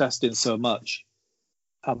 one, protesting so much,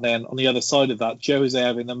 and then on the other side of that, Jose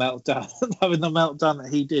having the meltdown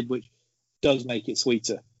that he did, which does make it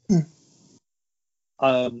sweeter.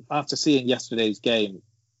 After seeing yesterday's game,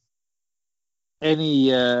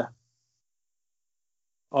 any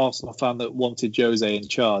Arsenal fan that wanted Jose in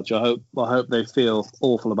charge, I hope they feel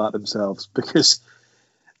awful about themselves, because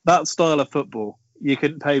that style of football, you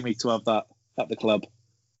couldn't pay me to have that at the club.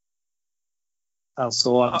 And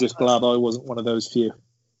so I'm just glad I wasn't one of those few.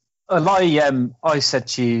 I said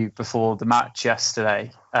to you before the match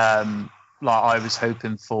yesterday, I was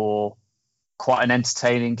hoping for quite an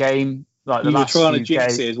entertaining game. Like you were trying to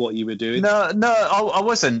jinx it, is what you were doing. No, I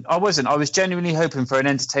wasn't. I was genuinely hoping for an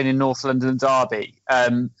entertaining North London derby.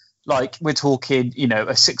 Like we're talking,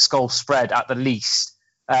 a 6-goal spread at the least.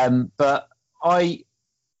 But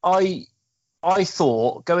I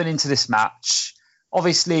thought going into this match,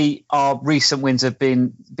 obviously our recent wins have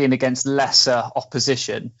been against lesser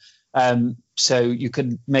opposition. So you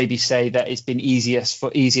could maybe say that it's been easier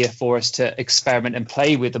for us to experiment and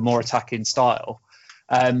play with a more attacking style.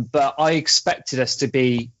 But I expected us to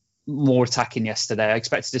be more attacking yesterday. I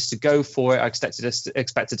expected us to go for it. I expected us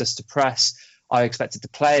to press. I expected the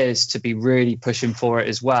players to be really pushing for it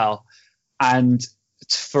as well. And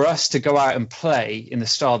for us to go out and play in the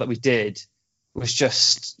style that we did was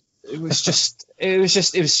just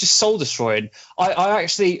soul destroying. I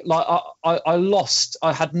actually I lost.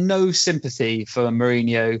 I had no sympathy for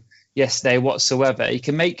Mourinho yesterday whatsoever. He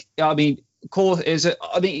can make. Even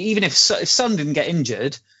if Son didn't get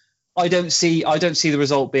injured, I don't see the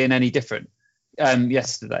result being any different.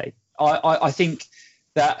 Yesterday, I think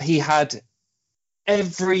that he had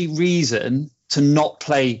every reason to not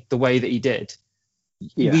play the way that he did.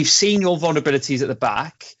 Yeah. We've seen your vulnerabilities at the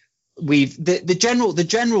back. The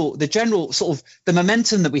general sort of the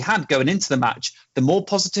momentum that we had going into the match, the more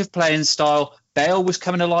positive playing style. Bale was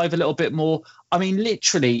coming alive a little bit more. I mean,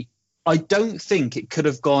 literally, I don't think it could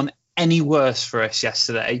have gone any worse for us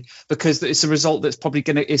yesterday, because it's a result that's probably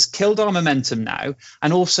it's killed our momentum now.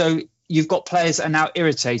 And also you've got players that are now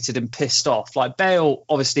irritated and pissed off. Like Bale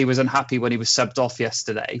obviously was unhappy when he was subbed off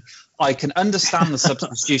yesterday. I can understand the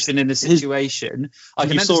substitution in the situation. I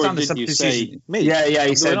can understand the substitution. Me? Yeah,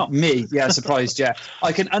 he said me. Yeah, surprised. Yeah,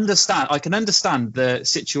 I can understand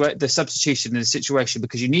the substitution in the situation,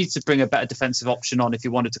 because you need to bring a better defensive option on if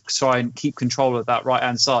you wanted to try and keep control of that right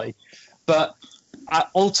hand side. But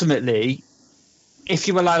ultimately, if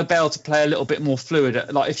you allow Bale to play a little bit more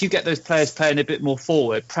fluid, like if you get those players playing a bit more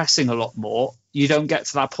forward, pressing a lot more, you don't get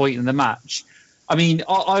to that point in the match. I mean,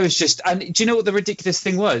 I was just, and do you know what the ridiculous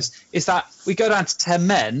thing was? Is that we go down to 10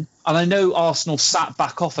 men, and I know Arsenal sat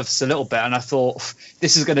back off of us a little bit, and I thought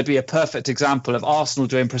this is going to be a perfect example of Arsenal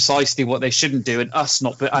doing precisely what they shouldn't do, and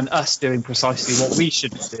us doing precisely what we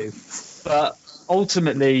shouldn't do. But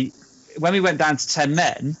ultimately, when we went down to 10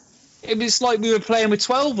 men, it was like we were playing with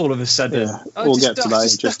 12 all of a sudden. Yeah, we'll get to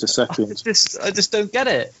that in just a second. I just don't get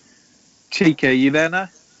it. Cheeky, are you there now?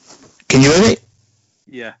 Can you hear me?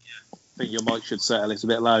 Yeah. I think your mic should settle. It's a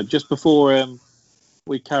bit loud. Just before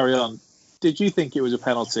we carry on, did you think it was a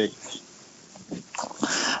penalty?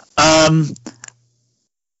 I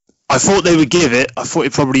thought they would give it. I thought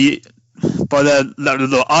it probably, by their level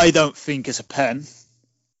of law, I don't think it's a pen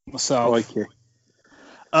myself. Okay.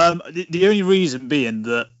 The only reason being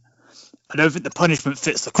that I don't think the punishment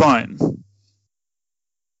fits the crime.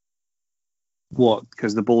 What?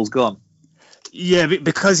 Because the ball's gone? Yeah,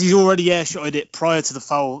 because he's already airshotted it prior to the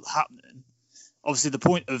foul happening. Obviously, the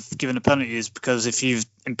point of giving a penalty is because if you've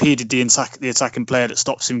impeded the attacking player that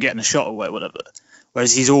stops him getting a shot away, whatever.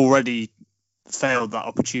 Whereas he's already failed that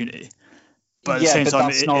opportunity. But at the same time,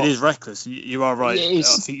 it is reckless. You are right. I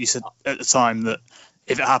think you said at the time that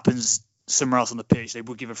if it happens somewhere else on the pitch, they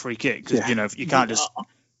would give a free kick. Because, you can't just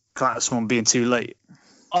clap at someone being too late.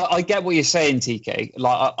 I get what you're saying, TK.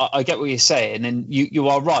 Like I get what you're saying, and you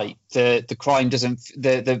are right. The crime doesn't,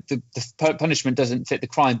 the punishment doesn't fit the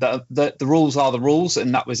crime, but the rules are the rules,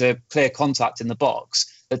 and that was a clear contact in the box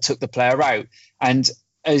that took the player out. And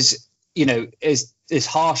as you know, as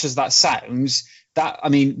harsh as that sounds, that I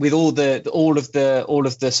mean, with all of the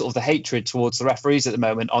sort of the hatred towards the referees at the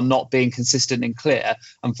moment on not being consistent and clear,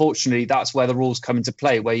 unfortunately, that's where the rules come into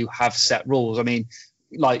play, where you have set rules. I mean,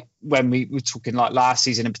 like when we were talking like last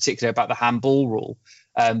season in particular about the handball rule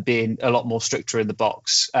being a lot more stricter in the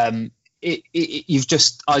box. You've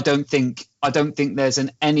just I don't think there's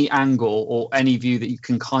any angle or any view that you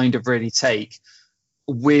can kind of really take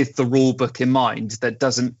with the rule book in mind that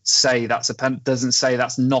doesn't say that's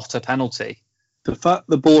not a penalty. The fact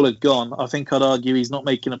the ball had gone, I think I'd argue he's not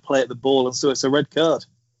making a play at the ball, and so it's a red card.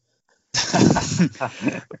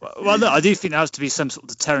 Well, no, I do think there has to be some sort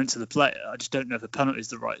of deterrent to the player. I just don't know if a penalty is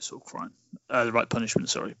the right sort of crime, the right punishment.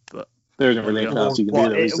 Sorry, but there isn't really anything else you can do.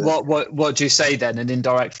 There, is there? What do you say then? An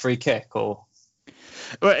indirect free kick, or?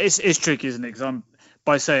 Well, it's tricky, isn't it? Because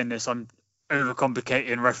by saying this, I'm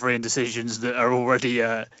overcomplicating refereeing decisions that are already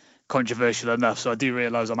controversial enough. So I do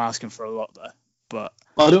realise I'm asking for a lot there, but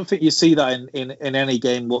I don't think you see that in any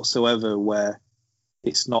game whatsoever where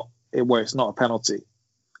it's not a penalty.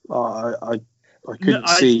 I couldn't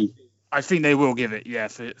see. I think they will give it. Yeah,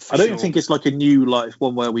 for I don't think it's like a new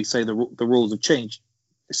one where we say the rules have changed.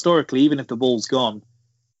 Historically, even if the ball's gone,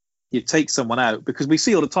 you take someone out, because we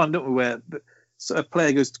see all the time, don't we, where a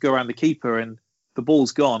player goes to go around the keeper and the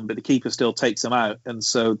ball's gone, but the keeper still takes them out, and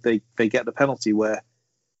so they get the penalty where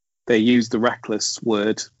they use the reckless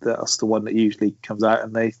word. That's the one that usually comes out,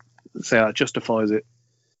 and they say that justifies it.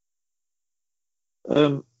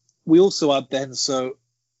 We also had then, so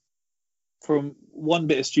from one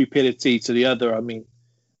bit of stupidity to the other, I mean,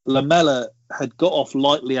 Lamela had got off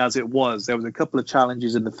lightly as it was. There was a couple of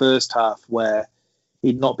challenges in the first half where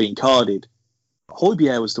he'd not been carded.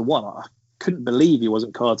 Højbjerg was the one. I couldn't believe he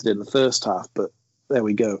wasn't carded in the first half, but there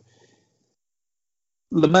we go.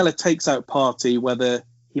 Lamela takes out Partey, whether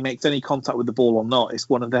he makes any contact with the ball or not. It's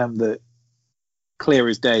one of them that clear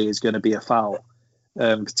as day is going to be a foul,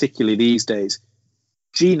 particularly these days.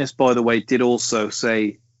 Genius, by the way, did also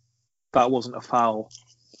say that wasn't a foul.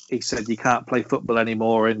 He said you can't play football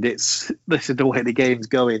anymore, and this is the way the game's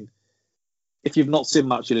going. If you've not seen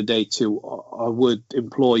Match of the Day 2, I would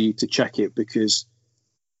implore you to check it, because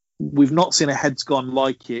we've not seen a heads gone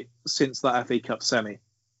like it since that FA Cup semi.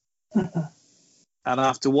 And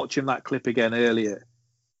after watching that clip again earlier,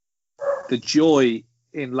 the joy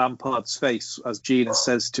in Lampard's face as Gina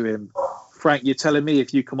says to him, Frank, you're telling me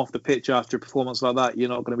if you come off the pitch after a performance like that, you're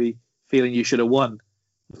not going to be feeling you should have won.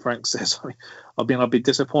 Frank says, I'd be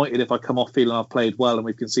disappointed if I come off feeling I've played well and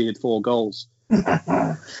we've conceded 4 goals.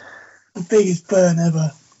 The biggest burn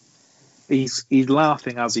ever. He's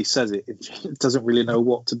laughing as he says it. He doesn't really know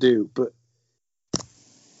what to do. But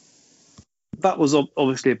that was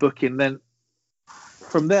obviously a booking. Then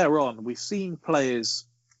from there on, we've seen players,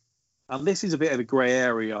 and this is a bit of a grey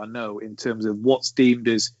area, I know, in terms of what's deemed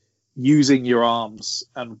as using your arms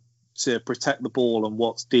and to protect the ball and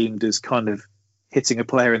what's deemed as kind of hitting a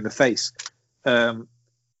player in the face. Mane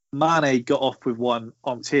got off with one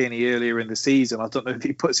on Tierney earlier in the season. I don't know if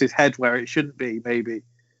he puts his head where it shouldn't be, maybe.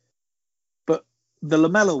 But the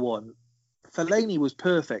Lamela one, Fellaini was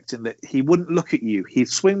perfect in that he wouldn't look at you. He'd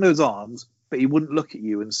swing those arms, but he wouldn't look at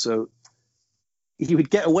you. And so he would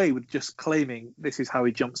get away with just claiming this is how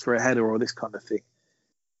he jumps for a header or this kind of thing.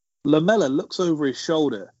 Lamela looks over his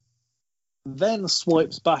shoulder, then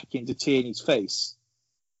swipes back into Tierney's face.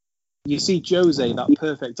 You see Jose, that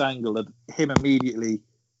perfect angle, and him immediately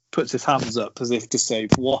puts his hands up as if to say,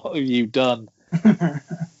 what have you done?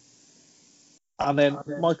 And then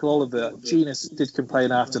Michael Oliver, Genius did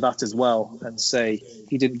complain after that as well and say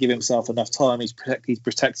he didn't give himself enough time. He's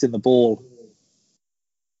protecting the ball.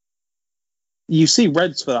 You see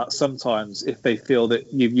reds for that sometimes if they feel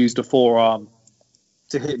that you've used a forearm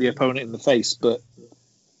to hit the opponent in the face. But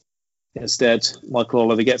instead, Michael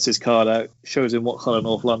Oliver gets his card out, shows him what colour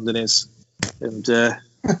North London is, and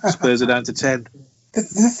Spurs are down to 10. The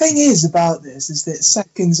thing is about this is that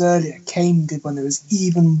seconds earlier, Kane did one that was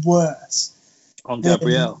even worse. On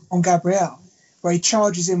Gabriel. On Gabriel, where he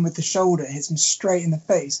charges in with the shoulder, hits him straight in the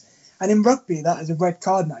face. And in rugby, that is a red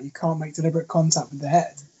card now. You can't make deliberate contact with the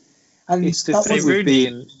head. And it's the thing with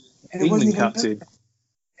being England captain.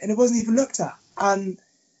 And it wasn't even looked at. And,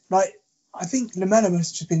 like, I think Lamela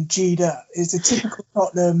must have just been G'd up. It's a typical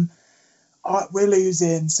Tottenham, we're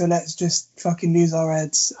losing, so let's just fucking lose our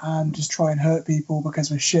heads and just try and hurt people because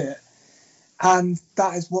we're shit. And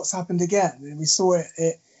that is what's happened again. And we saw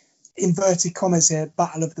it inverted commas here,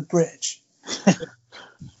 Battle of the Bridge.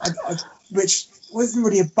 Which wasn't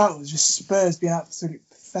really about, it was just Spurs being absolutely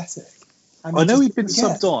pathetic. And I know he'd been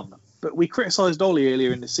subbed on, but we criticised Ollie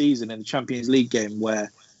earlier in the season in the Champions League game where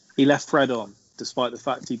he left Fred on despite the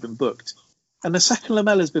fact he'd been booked. And the second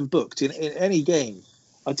Lamela's been booked in any game,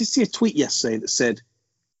 I did see a tweet yesterday that said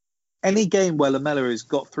any game where Lamela has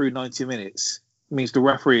got through 90 minutes means the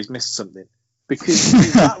referee has missed something, because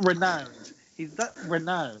he's that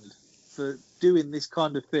renowned for doing this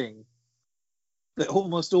kind of thing that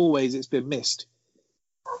almost always it's been missed.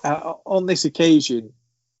 On this occasion,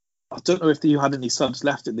 I don't know if you had any subs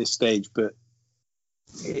left at this stage, but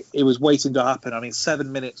it was waiting to happen. I mean,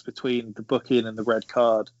 7 minutes between the booking and the red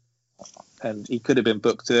card, and he could have been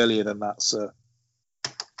booked earlier than that. So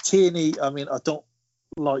Tierney, I mean, I don't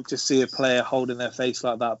like to see a player holding their face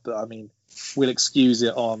like that, but I mean, we'll excuse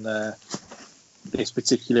it on this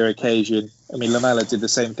particular occasion. I mean, Lamela did the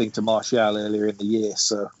same thing to Martial earlier in the year.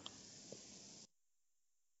 So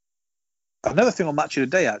another thing on Match of the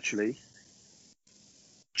Day, actually,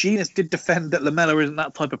 Genius did defend that Lamela isn't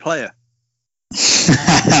that type of player.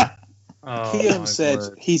 Keown said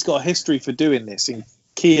he's got a history for doing this. And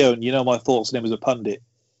Keown, you know my thoughts on him as a pundit.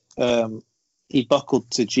 He buckled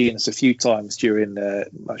to Genius a few times during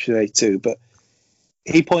Match of the Day too, but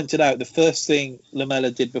he pointed out the first thing Lamela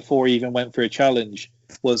did before he even went for a challenge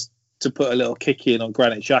was to put a little kick in on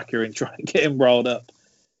Granit Xhaka and try and get him riled up.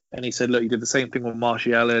 And he said, look, he did the same thing with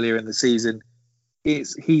Martial earlier in the season.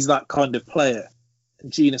 He's that kind of player.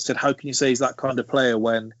 And Genius said, how can you say he's that kind of player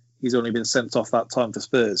when he's only been sent off that time for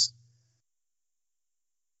Spurs?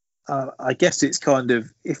 I guess it's kind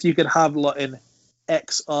of, if you could have like an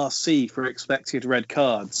XRC for expected red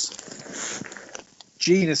cards,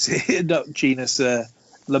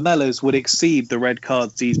 Lamela's would exceed the red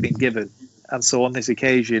cards he's been given. And so on this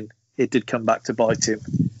occasion, it did come back to bite him.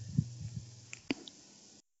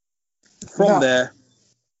 From there,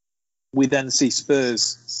 we then see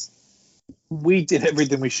Spurs. We did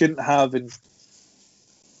everything we shouldn't have, and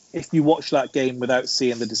if you watch that game without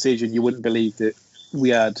seeing the decision, you wouldn't believe that we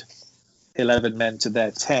had 11 men to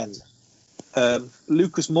their 10.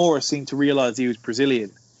 Lucas Moura seemed to realise he was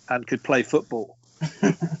Brazilian and could play football.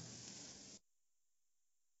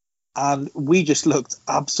 And we just looked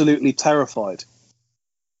absolutely terrified.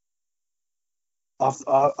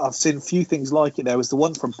 I've seen few things like it. There was the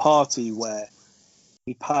one from Partey where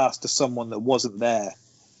he passed to someone that wasn't there.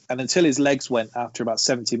 And until his legs went after about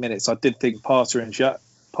 70 minutes, I did think Partey and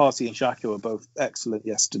Xhaka were both excellent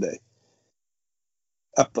yesterday.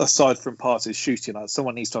 Aside from Partey's shooting,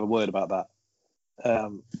 someone needs to have a word about that.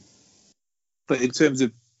 But in terms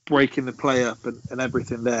of breaking the play up and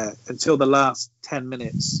everything there, until the last 10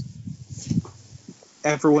 minutes,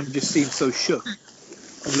 everyone just seemed so shook.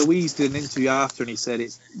 And Luiz did an interview after, and he said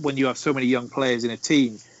it's when you have so many young players in a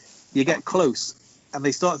team, you get close and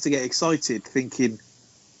they start to get excited, thinking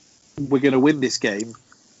we're going to win this game.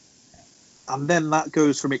 And then that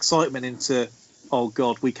goes from excitement into, oh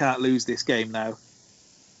God, we can't lose this game now.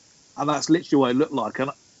 And that's literally what it looked like.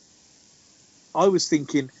 And I was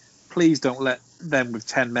thinking, please don't let them with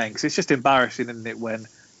 10 men, because it's just embarrassing, isn't it, when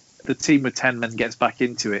the team with 10 men gets back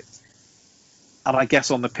into it. And I guess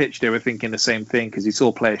on the pitch they were thinking the same thing, because you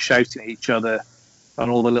saw players shouting at each other and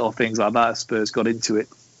all the little things like that as Spurs got into it.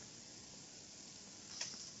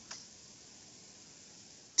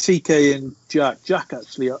 TK and Jack. Jack,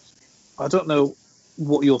 actually, I don't know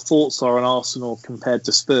what your thoughts are on Arsenal compared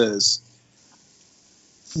to Spurs.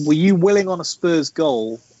 Were you willing on a Spurs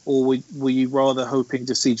goal, or were you rather hoping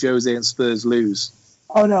to see Jose and Spurs lose?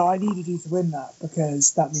 Oh no, I needed you to win that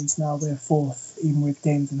because that means now we're fourth, even with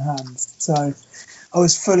games in hand. So I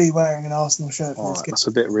was fully wearing an Arsenal shirt for this game. That's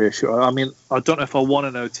a bit reassuring. I mean, I don't know if I want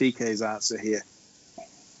to know TK's answer here.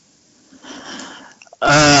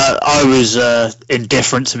 I was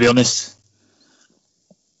indifferent, to be honest.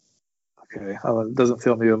 Okay, it doesn't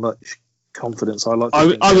fill me with much confidence. I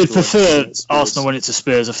would prefer Arsenal win it to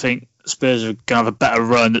Spurs. I think Spurs are going to have a better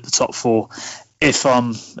run at the top four. If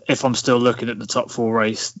I'm still looking at the top four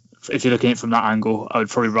race, if you're looking at it from that angle, I would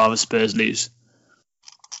probably rather Spurs lose.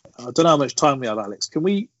 I don't know how much time we have, Alex. Can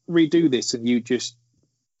we redo this and you just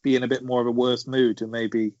be in a bit more of a worse mood and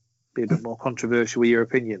maybe be a bit more controversial with your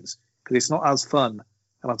opinions? Because it's not as fun.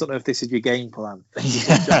 And I don't know if this is your game plan.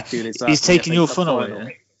 He's taking your fun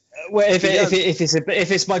away. Well,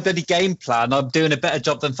 if it's my bloody game plan, I'm doing a better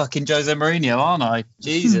job than fucking Jose Mourinho, aren't I?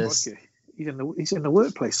 Jesus. Okay. He's in the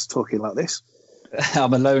workplace talking like this.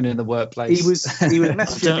 I'm alone in the workplace. He was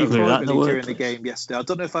messaging me privately during the game yesterday. I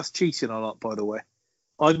don't know if that's cheating or not, by the way.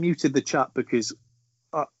 I muted the chat because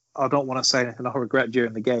I don't want to say anything I regret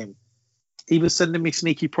during the game. He was sending me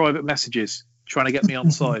sneaky private messages trying to get me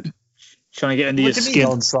on side. Trying to get into your skin.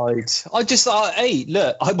 On side. I just hey,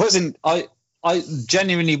 look, I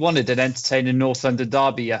genuinely wanted an entertaining North London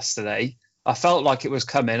derby yesterday. I felt like it was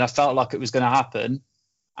coming. I felt like it was going to happen.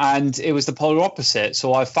 And it was the polar opposite.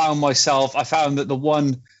 So I found that the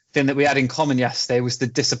one thing that we had in common yesterday was the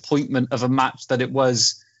disappointment of a match that it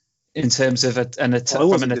was in terms of an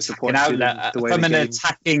attacking outlet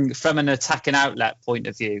point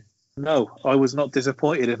of view. No, I was not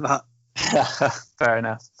disappointed in that. Fair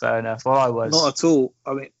enough. Well, I was. Not at all.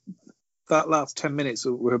 I mean, that last 10 minutes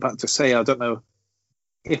that we're about to say, I don't know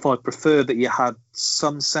if I prefer that you had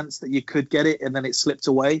some sense that you could get it and then it slipped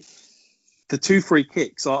away. The 2 free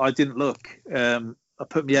kicks, I didn't look. I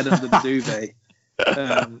put my head under the duvet.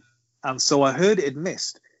 And so I heard it had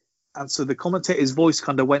missed. And so the commentator's voice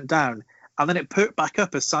kind of went down. And then it perked back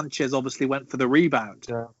up as Sanchez obviously went for the rebound.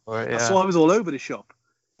 Yeah. So I was all over the shop.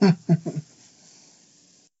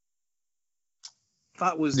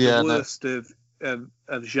 That was the worst of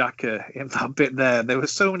Xhaka in that bit there. There were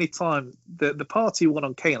so many times. The party one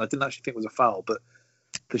on Kane, I didn't actually think was a foul, but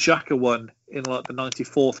the Xhaka one in like the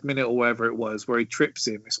 94th minute or wherever it was, where he trips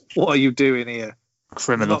him. What are you doing here?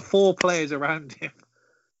 Criminal. There's got 4 players around him.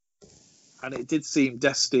 And it did seem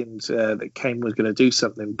destined that Kane was going to do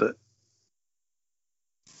something, but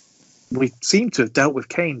we seem to have dealt with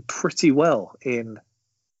Kane pretty well in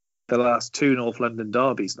the last 2 North London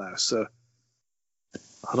derbies now. So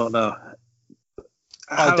I don't know.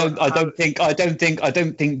 I don't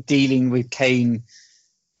think dealing with Kane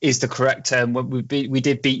is the correct term. We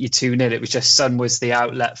did beat you 2-0. It was just Son was the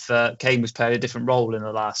outlet for Kane was playing a different role in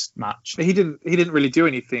the last match. He didn't really do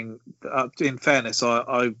anything. In fairness,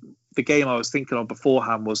 the game I was thinking of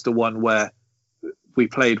beforehand was the one where we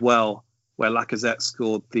played well, where Lacazette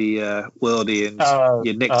scored the worldie and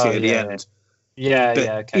you nicked it at the end.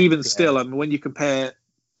 Okay, still, I mean, when you compare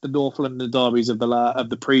the North London derbies of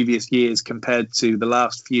the previous years compared to the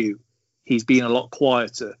last few, he's been a lot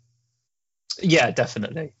quieter. Yeah,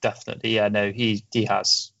 definitely. Yeah, no, he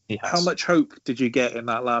has. How much hope did you get in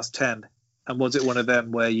that last 10? And was it one of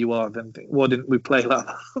them where you are then think, why didn't we play like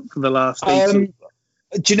that for the last 18?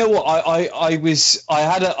 Do you know what? I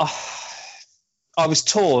was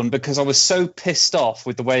torn because I was so pissed off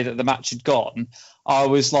with the way that the match had gone. I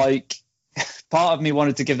was like, part of me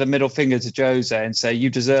wanted to give the middle finger to Jose and say, you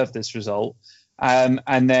deserve this result.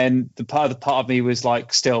 And then the part of me was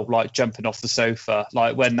like, still like jumping off the sofa.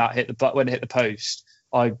 Like when it hit the post,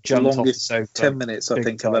 I jumped off the sofa. 10 minutes, I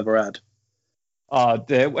think I've ever had.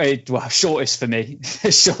 Shortest for me.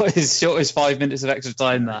 shortest 5 minutes of extra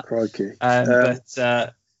time. That. Crikey.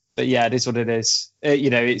 But yeah, it is what it is.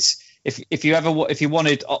 It's if you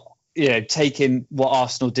wanted, taking what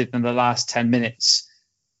Arsenal did in the last 10 minutes,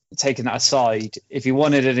 taking that aside, if you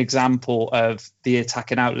wanted an example of the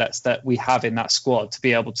attacking outlets that we have in that squad to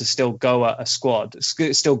be able to still go at a squad,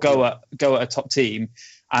 still go at a top team,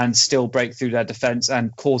 and still break through their defence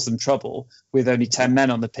and cause them trouble with only 10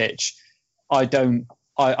 men on the pitch, I don't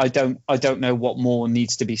know what more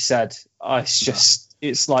needs to be said.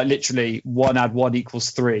 It's like literally 1 + 1 =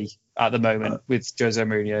 3 at the moment with Jose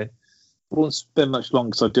Mourinho. I won't spend much longer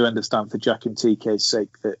because I do understand for Jack and TK's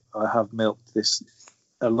sake that I have milked this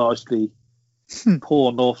a largely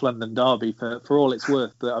poor North London derby for all it's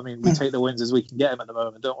worth. But I mean, we take the wins as we can get them at the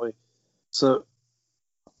moment, don't we? So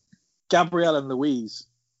Gabriel and Luiz,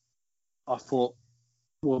 I thought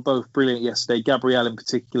were both brilliant yesterday. Gabriel in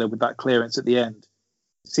particular, with that clearance at the end,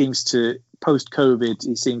 seems to, post-COVID,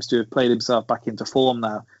 he seems to have played himself back into form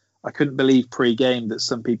now. I couldn't believe pre-game that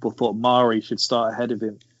some people thought Mari should start ahead of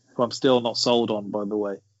him, who I'm still not sold on, by the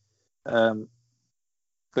way.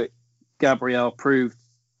 But Gabriel proved,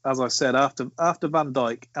 as I said, after Van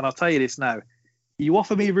Dijk, and I'll tell you this now, you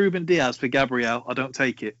offer me Ruben Diaz for Gabriel, I don't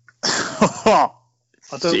take it. I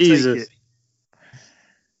don't take it.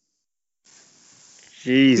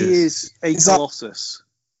 Jesus. He is a colossus.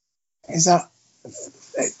 Do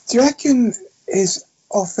you reckon his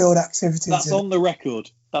off-field activities... That's on the record.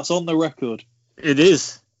 That's on the record. It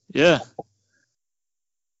is, yeah.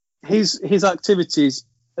 His activities,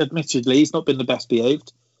 admittedly, he's not been the best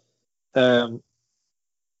behaved.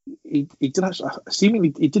 He did actually,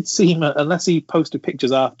 seemingly, he did seem, unless he posted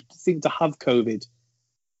pictures after, seemed to have COVID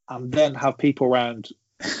and then have people around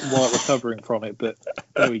while recovering from it. But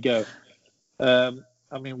there we go.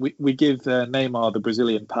 I mean, we give Neymar the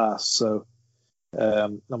Brazilian pass, so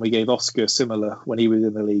and we gave Oscar similar when he was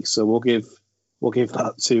in the league. So we'll give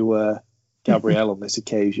that to Gabriel on this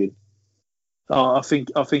occasion. I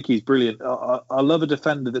think he's brilliant. I love a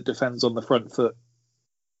defender that defends on the front foot.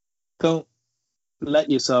 Don't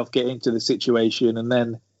let yourself get into the situation, and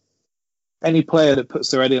then any player that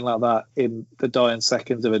puts their head in like that in the dying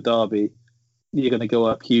seconds of a derby, you're going to go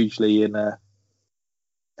up hugely in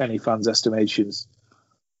any fans' estimations.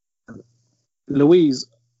 Luiz,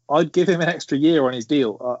 I'd give him an extra year on his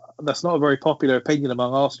deal. That's not a very popular opinion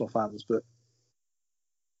among Arsenal fans, but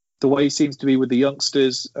the way he seems to be with the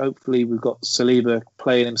youngsters, hopefully we've got Saliba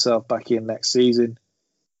playing himself back in next season.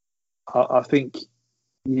 I think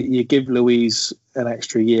you give Luiz an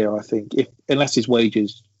extra year, I think. Unless his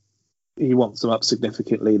wages, he wants them up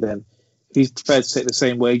significantly, then he's prepared to take the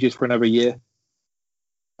same wages for another year.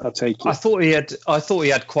 I'll take it. I thought he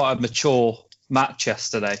had quite a mature match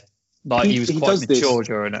yesterday. Like he was quite mature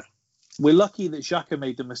during it. We're lucky that Xhaka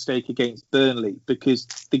made the mistake against Burnley, because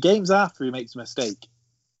the games after he makes a mistake,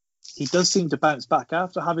 he does seem to bounce back.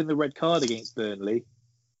 After having the red card against Burnley,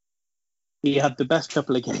 he had the best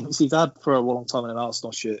couple of games he's had for a long time in an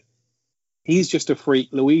Arsenal shirt. He's just a freak.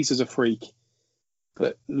 Luiz is a freak.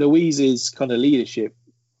 But Luiz's kind of leadership,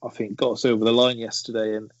 I think, got us over the line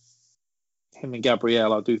yesterday. And him and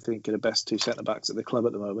Gabriel, I do think, are the best two centre-backs at the club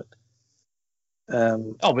at the moment.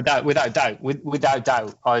 Without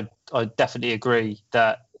doubt. I definitely agree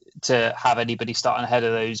that to have anybody starting ahead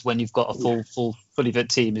of those when you've got a fully fit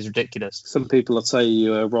team is ridiculous. Some people will tell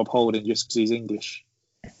you Rob Holding just because he's English.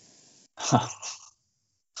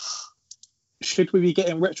 Should we be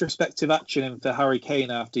getting retrospective action in for Harry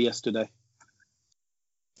Kane after yesterday?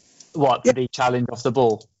 What, did he challenge off the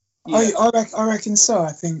ball? Yeah. I reckon so.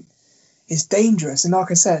 I think it's dangerous. And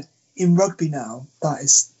like I said, in rugby now, that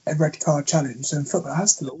is a red card challenge. So in football, it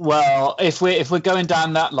has to be. Well, if we're going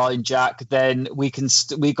down that line, Jack, then we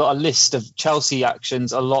got a list of Chelsea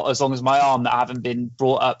actions as long as my arm that haven't been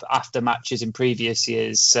brought up after matches in previous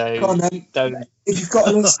years. So go on, then. If you've got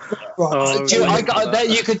a list,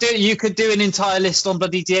 you could do an entire list on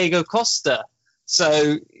bloody Diego Costa.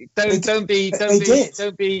 So don't be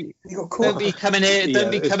coming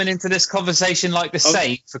into this conversation like the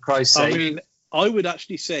Saint, for Christ's sake. I mean, I would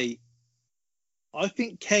actually say, I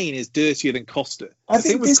think Kane is dirtier than Costa. I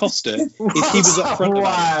think with Costa, if he was up front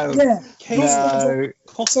about it.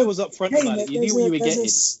 Costa was up front about it. You knew what you were getting.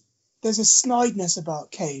 There's a snideness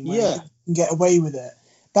about Kane where he can get away with it.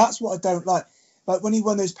 That's what I don't like. Like when he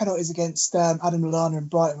won those penalties against Adam Lallana and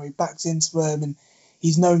Brighton, where he backs into him and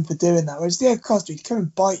he's known for doing that. Whereas Diego Costa, he'd come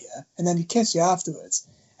and bite you and then he'd kiss you afterwards.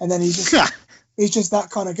 And then he's just that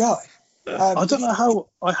kind of guy. I don't know how.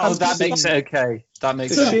 That makes it okay. That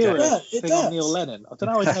makes it okay. It does. On Neil Lennon. I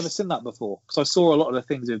don't know. I've never seen that before because I saw a lot of the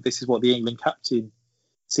things of this is what the England captain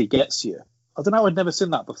gets you. I don't know. I'd never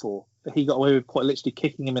seen that before. That he got away with quite literally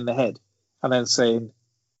kicking him in the head and then saying,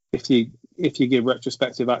 "If you give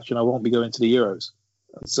retrospective action, I won't be going to the Euros."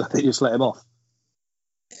 And so they just let him off.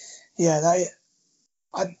 Yeah,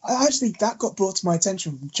 I actually that got brought to my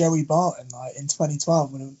attention from Joey Barton in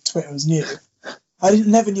 2012 when Twitter was new. I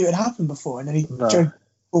never knew it had happened before, and then Joe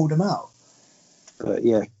pulled him out. But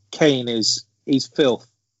yeah, Kane he's filth.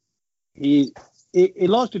 It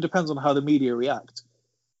largely depends on how the media react.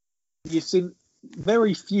 You've seen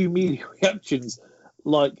very few media reactions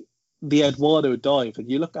like the Eduardo dive,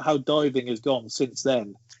 and you look at how diving has gone since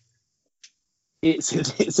then. It's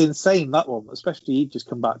insane, that one, especially he'd just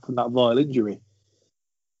come back from that vile injury.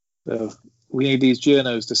 So we need these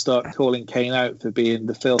journos to start calling Kane out for being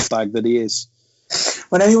the filth bag that he is.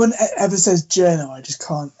 When anyone ever says journo, I just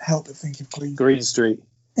can't help but think of Green Street.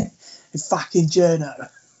 It's fucking journo.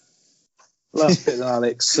 Last bit, then,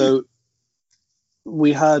 Alex. So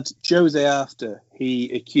we had Jose after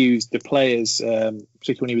he accused the players,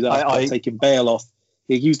 particularly when he was out taking Bale off.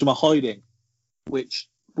 He accused them of hiding, which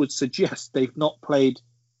would suggest they've not played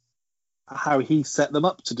how he set them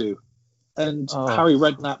up to do. And Harry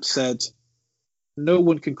Redknapp said, no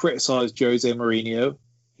one can criticise Jose Mourinho.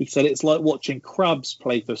 He said it's like watching crabs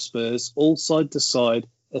play for Spurs, all side to side,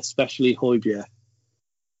 especially Højbjerg.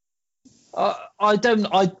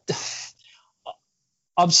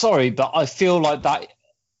 I'm sorry, but I feel like that.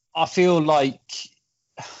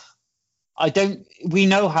 We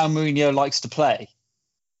know how Mourinho likes to play,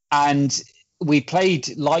 and we tried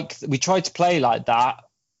to play like that,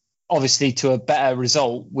 obviously to a better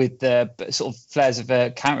result with the sort of flares of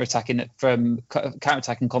a counter-attacking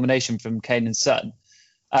combination from Kane and Son.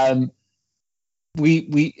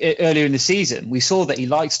 We earlier in the season, we saw that he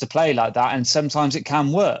likes to play like that, and sometimes it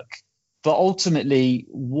can work. But ultimately,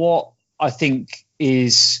 what I think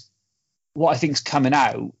is coming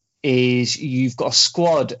out is you've got a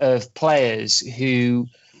squad of players who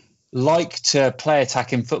like to play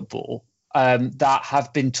attacking football, that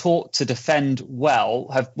have been taught to defend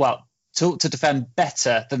taught to defend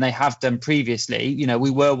better than they have done previously. You know,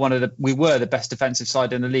 we were the best defensive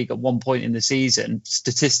side in the league at one point in the season,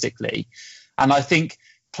 statistically. And I think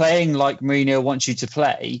playing like Mourinho wants you to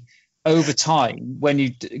play over time,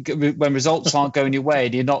 when results aren't going your way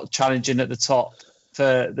and you're not challenging at the top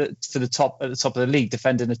at the top of the league,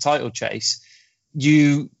 defending the title chase,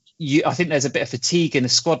 I think there's a bit of fatigue in the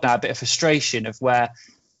squad now, a bit of frustration of where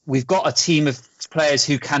we've got a team of players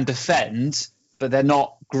who can defend, but they're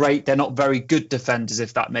not great. They're not very good defenders,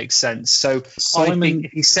 if that makes sense. So Simon, I think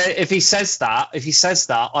if he says that,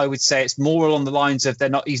 I would say it's more along the lines of they're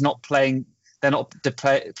not playing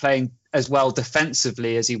as well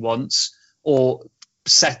defensively as he wants, or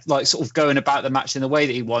sort of going about the match in the way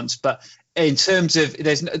that he wants. But in terms of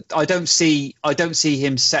I don't see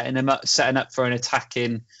him setting up for an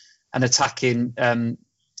attacking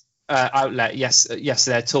outlet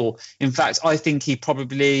yesterday at all. In fact, I think he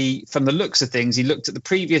probably, from the looks of things, he looked at the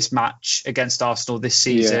previous match against Arsenal this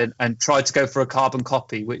season and tried to go for a carbon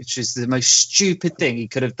copy, which is the most stupid thing he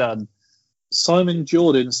could have done. Simon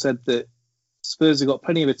Jordan said that Spurs have got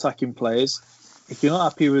plenty of attacking players. If you're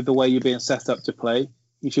not happy with the way you're being set up to play,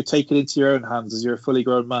 you should take it into your own hands as you're a fully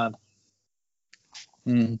grown man.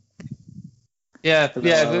 Do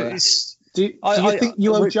you think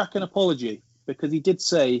you owe Jack an apology? Because he did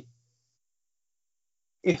say,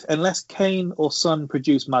 unless Kane or Son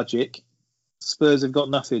produce magic, Spurs have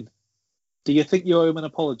got nothing. Do you think you owe him an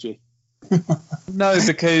apology? No,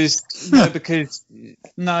 because I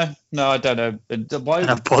don't know. Why, an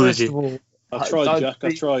apology. All, I tried, Jack.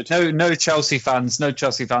 I tried. No Chelsea fans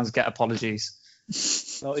get apologies.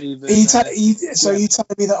 Not even. Are you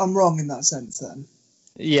telling me that I'm wrong in that sense then?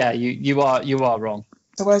 Yeah, you are wrong.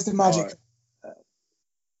 So where's the magic?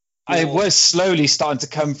 I was slowly starting to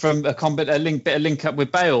come from a link up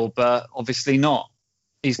with Bale, but obviously not.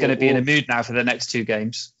 He's going to be in a mood now for the next two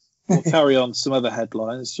games. We'll carry on some other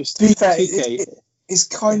headlines. Just to be fair, it's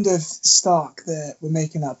kind of stark that we're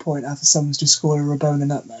making that point after someone's just scored a Rabona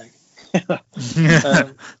nutmeg.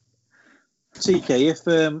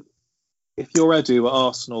 TK, if you're Edu at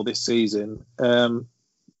Arsenal this season,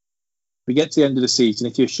 we get to the end of the season.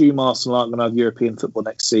 If you assume Arsenal aren't going to have European football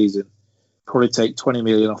next season, probably take 20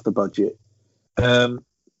 million off the budget. You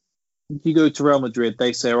go to Real Madrid,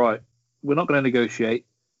 they say, right, we're not going to negotiate.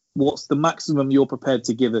 What's the maximum you're prepared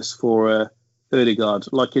to give us for Ødegaard,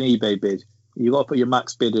 like an eBay bid? You've got to put your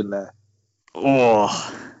max bid in there.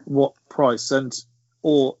 What price?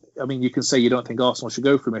 You can say you don't think Arsenal should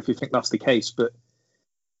go for him if you think that's the case, but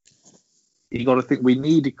you got to think we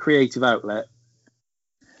need a creative outlet.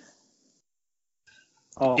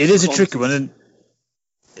 It is a tricky one, and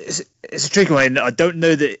it's a tricky one. I don't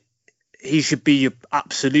know that he should be your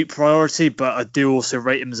absolute priority, but I do also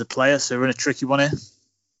rate him as a player, so we're in a tricky one here.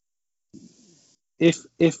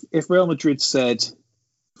 If Real Madrid said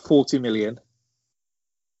 40 million,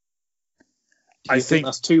 I think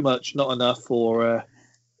that's too much, not enough, or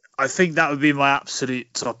I think that would be my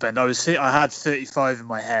absolute top end. I had 35 in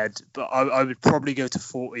my head, but I would probably go to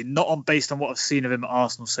 40, not based on what I've seen of him at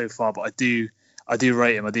Arsenal so far, but I do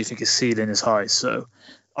rate him. I do think his ceiling is high, so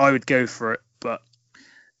I would go for it. But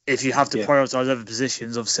if you have to prioritise other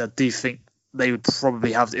positions, obviously I do think they would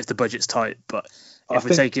probably have if the budget's tight. But if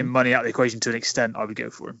we're taking money out of the equation to an extent, I would go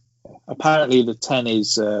for him. Apparently, the 10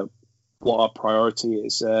 is what our priority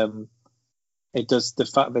is. It does the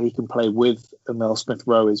fact that he can play with Emile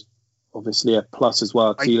Smith-Rowe is obviously a plus as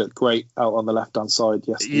well, because he looked great out on the left-hand side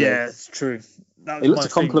yesterday. Yeah, it's true. They look to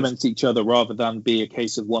complement each other rather than be a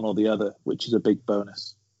case of one or the other, which is a big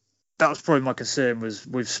bonus. That was probably my concern was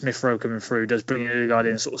with Smith Rowe coming through, does bring Ødegaard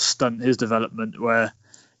in and sort of stunt his development where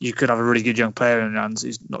you could have a really good young player in your hands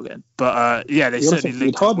who's not getting. But they certainly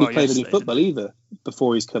he'd hardly played any football either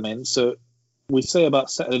before he's come in. So we say about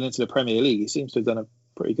settling into the Premier League, he seems to have done a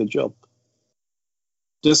pretty good job.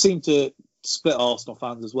 Does seem to split Arsenal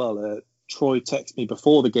fans as well. Troy texted me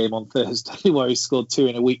before the game on Thursday where he scored 2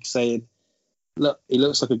 in a week saying, look, he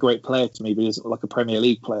looks like a great player to me, but he doesn't look like a Premier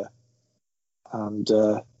League player. And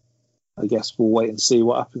I guess we'll wait and see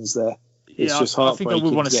what happens there. It's just heartbreaking. I think I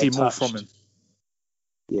would want to see more from him.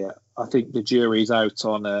 Yeah, I think the jury's out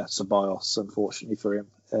on Ceballos, unfortunately for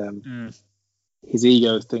him. His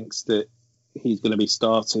ego thinks that he's going to be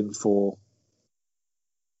starting for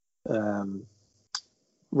Real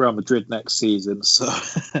Madrid next season, so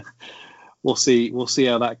we'll see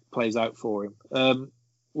how that plays out for him.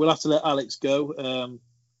 We'll have to let Alex go.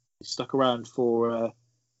 He stuck around for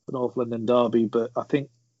the North London derby, but I think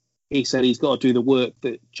he said he's got to do the work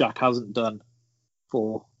that Jack hasn't done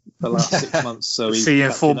for the last 6 months. So see you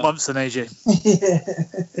in 4 months then, AJ.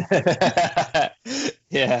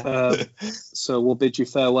 Yeah. So we'll bid you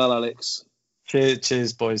farewell, Alex.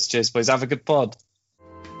 Cheers, boys. Have a good pod.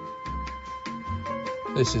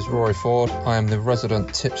 This is Rory Ford. I am the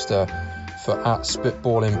resident tipster for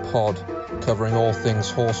 @SpitballingPod, covering all things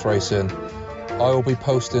horse racing. I will be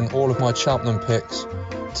posting all of my Cheltenham picks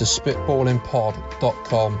to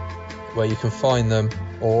spitballingpod.com, where you can find them,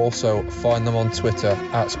 or also find them on Twitter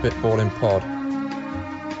 @SpitballingPod.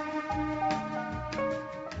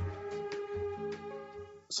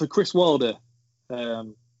 So Chris Wilder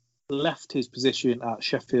left his position at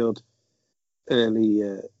Sheffield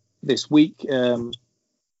early this week.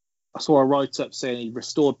 I saw a write-up saying he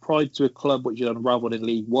restored pride to a club which had unravelled in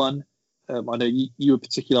League One. I know you were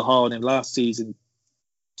particularly hard on him last season,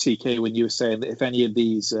 TK, when you were saying that if any of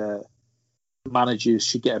these managers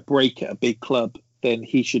should get a break at a big club, then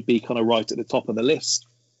he should be kind of right at the top of the list.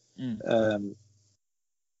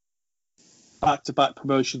 Back-to-back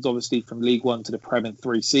promotions, obviously, from League One to the Prem in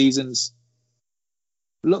 3 seasons.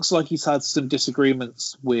 Looks like he's had some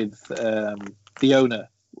disagreements with the owner.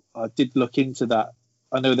 I did look into that.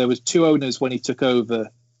 I know there was 2 owners when he took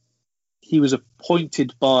over. He was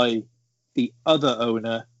appointed by the other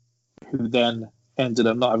owner, who then ended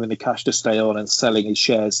up not having the cash to stay on and selling his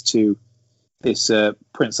shares to this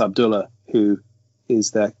Prince Abdullah, who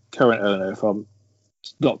is their current owner, if I'm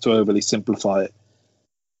not to overly simplify it.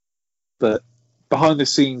 But behind the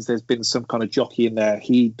scenes, there's been some kind of jockey in there.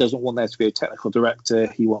 He doesn't want there to be a technical director.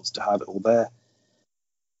 He wants to have it all there.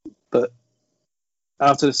 But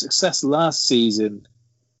after the success last season,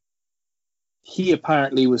 he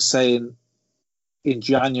apparently was saying in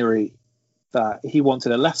January that he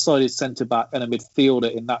wanted a left-sided centre-back and a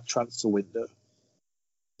midfielder in that transfer window.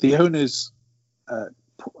 The owners,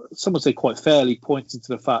 some would say quite fairly, pointed to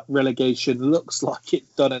the fact relegation looks like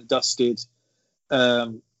it's done and dusted,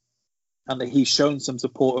 and that he's shown some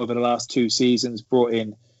support over the last 2 seasons, brought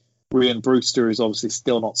in Ryan Brewster, who's obviously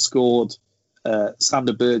still not scored,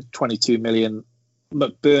 Sander Bird, 22 million,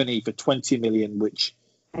 McBurney for 20 million, which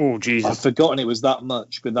I've forgotten it was that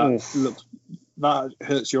much, but that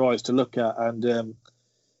hurts your eyes to look at. And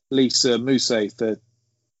Lisa Mousset for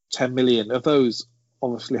 10 million. Of those,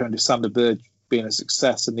 obviously, only Sander Bird being a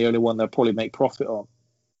success and the only one they'll probably make profit on.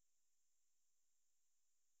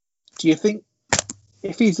 Do you think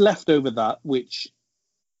if he's left over that, which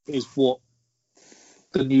is what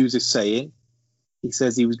the news is saying, he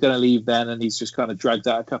says he was going to leave then and he's just kind of dragged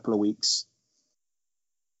out a couple of weeks,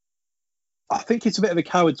 I think it's a bit of a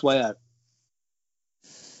coward's way out.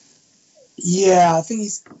 Yeah, I think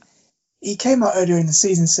he came out earlier in the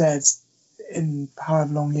season, said in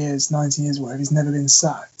however long years, 19 years, whatever, he's never been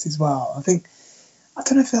sacked as well. I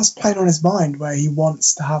don't know if that's playing on his mind, where he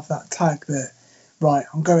wants to have that tag that, right,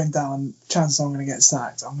 I'm going down, chances I'm going to get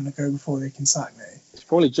sacked, I'm going to go before they can sack me. It's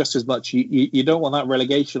probably just as much, you don't want that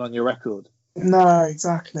relegation on your record. No,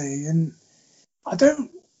 exactly. And I don't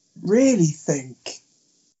really think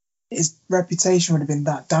his reputation would have been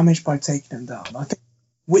that damaged by taking him down. I think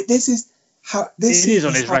this is how this is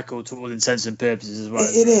on his record to all intents and purposes as well.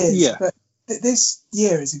 It is, yeah. But this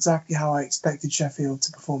year is exactly how I expected Sheffield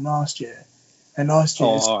to perform last year. And last year,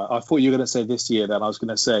 all right. I thought you were going to say this year. Then I was going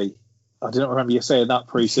to say, I didn't remember you saying that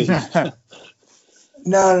pre-season.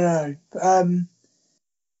 No. I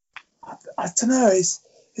don't know. It's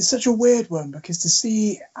such a weird one, because to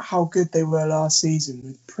see how good they were last season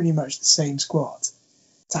with pretty much the same squad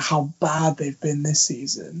to how bad they've been this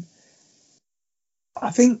season,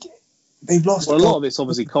 I think they've lost. Well, a lot of it's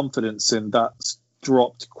obviously confidence, and that's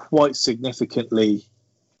dropped quite significantly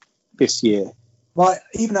this year. Well,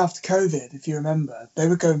 even after COVID, if you remember, they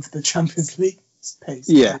were going for the Champions League pace.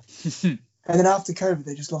 Yeah. And then after COVID,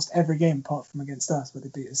 they just lost every game apart from against us, where they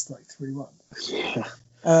beat us like 3-1.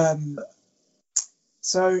 Yeah.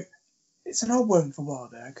 So it's an odd one for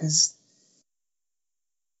Wilder, because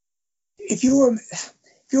if you're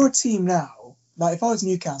a team now, like if I was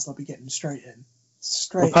Newcastle, I'd be getting straight in.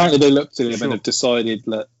 Apparently, they looked at him and have decided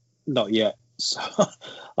that not yet. So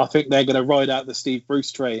I think they're going to ride out the Steve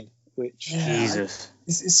Bruce train. Which Jesus,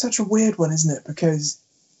 it's such a weird one, isn't it? Because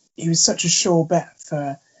he was such a sure bet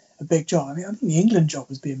for a big job. I mean, I think the England job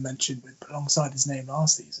was being mentioned alongside his name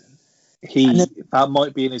last season. That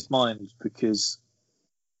might be in his mind, because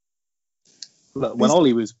look, when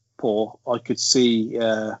Ollie was poor, I could see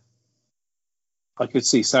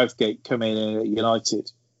Southgate coming in at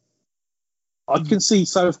United. I can see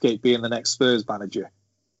Southgate being the next Spurs manager.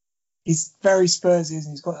 He's very Spursy, isn't he?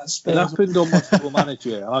 He's got that Spurs. It happened on my Football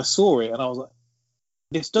Manager, and I saw it, and I was like,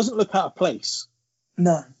 this doesn't look out of place.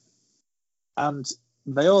 No. And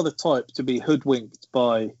they are the type to be hoodwinked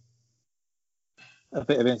by a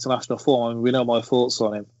bit of international form. I mean, we know my thoughts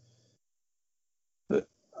on him. But,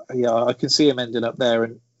 yeah, I can see him ending up there,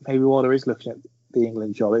 and maybe Wilder is looking at the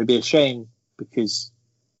England job. It would be a shame, because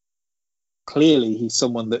clearly he's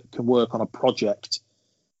someone that can work on a project.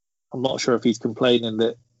 I'm not sure if he's complaining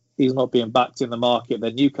that he's not being backed in the market,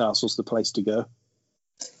 then Newcastle's the place to go.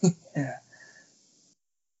 Yeah.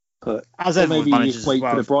 But as maybe you just wait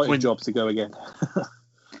for the Brighton job to go again.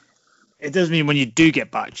 It does mean when you do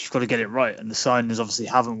get back, you've got to get it right, and the signings obviously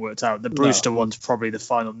haven't worked out. The Brewster one's probably the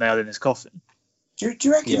final nail in his coffin. Do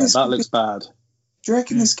you reckon this that looks bad. Do you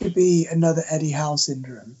reckon this could be another Eddie Howe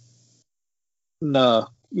syndrome? No.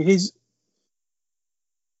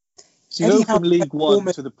 So you go from League One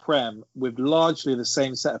to the Prem with largely the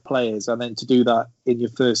same set of players, and then to do that in your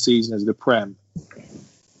first season as the Prem,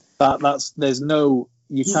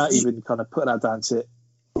 you can't even kind of put that down to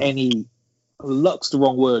any, luck's the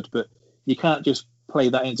wrong word, but you can't just play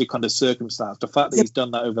that into kind of circumstance. The fact that he's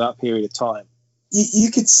done that over that period of time.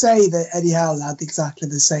 You could say that Eddie Howe had exactly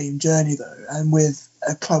the same journey, though, and with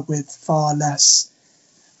a club with far less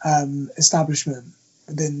establishment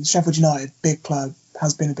than Sheffield United, big club,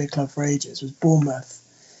 has been a big club for ages. With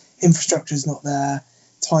Bournemouth, infrastructure's not there,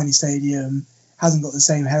 tiny stadium, hasn't got the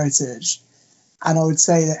same heritage. And I would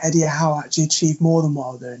say that Eddie Howe actually achieved more than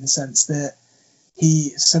Wilder, in the sense that he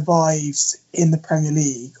survived in the Premier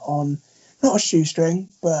League on not a shoestring,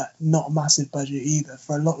 but not a massive budget either,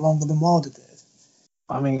 for a lot longer than Wilder did.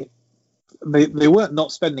 I mean, they weren't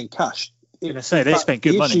not spending cash. They spent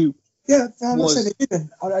good money. Yeah, I'm not saying they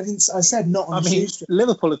didn't. I said not on shoestring.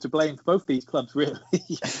 Liverpool are to blame for both these clubs, really.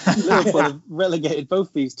 Liverpool have relegated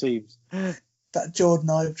both these teams. That Jordan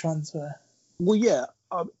Ibe transfer. Well, yeah,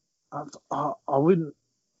 I wouldn't.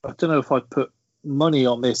 I don't know if I'd put money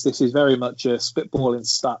on this. This is very much a spitballing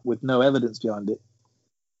stat with no evidence behind it.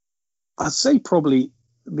 I'd say probably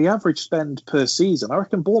the average spend per season. I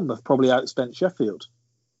reckon Bournemouth probably outspent Sheffield.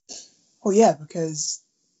 Well, yeah, because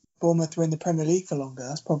Bournemouth were in the Premier League for longer.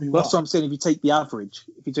 That's probably why. That's what I'm saying. If you take the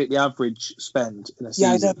average spend in a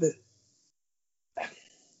season. Yeah, I know, but...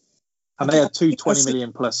 And they had 20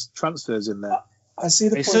 million plus transfers in there. I see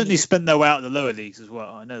the They certainly spent their way out of the lower leagues as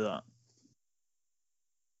well. I know that.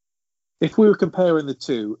 If we were comparing the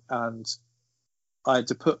two, and I had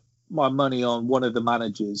to put my money on one of the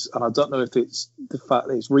managers, and I don't know if it's the fact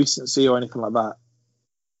that it's recency or anything like that,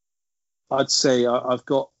 I'd say I've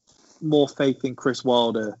got more faith in Chris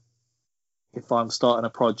Wilder if I'm starting a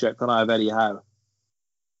project than I have Eddie Howe.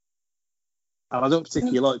 And I don't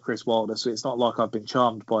particularly like Chris Wilder, so it's not like I've been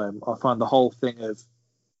charmed by him. I find the whole thing of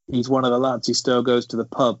he's one of the lads who still goes to the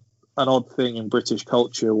pub, an odd thing in British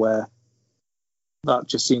culture where that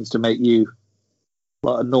just seems to make you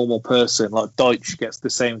like a normal person. Like Dyche gets the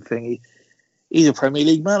same thing. He's a Premier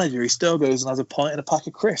League manager. He still goes and has a pint and a pack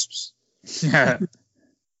of crisps. Yeah.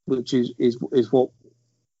 Which is what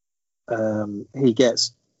he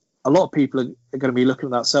gets. A lot of people are going to be looking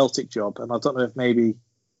at that Celtic job, and I don't know if maybe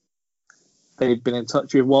they've been in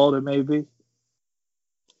touch with Wilder. Maybe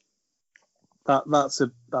that's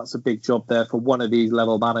a big job there for one of these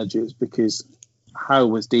level managers, because Howe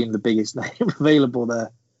was deemed the biggest name available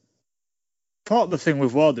there. Part of the thing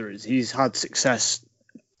with Wilder is he's had success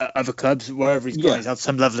at other clubs. Wherever he's gone, he's had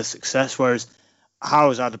some level of success, whereas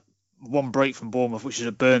Howe's had one break from Bournemouth, which is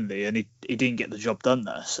at Burnley, and he didn't get the job done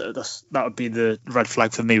there. So that would be the red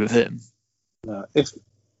flag for me with him. No.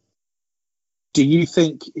 Do you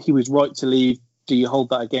think he was right to leave? Do you hold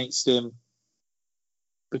that against him?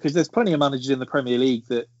 Because there's plenty of managers in the Premier League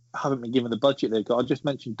that haven't been given the budget they've got. I just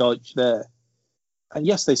mentioned Dyche there. And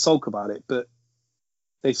yes, they sulk about it, but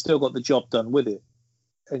they still got the job done with it.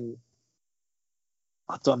 And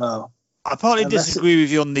I don't know. I partly disagree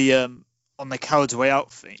with you on the coward's way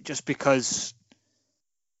out thing, just because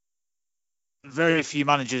very few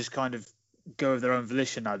managers kind of go of their own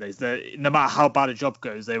volition nowadays. No matter how bad a job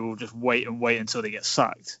goes, they will just wait until they get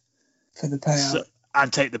sacked for the payout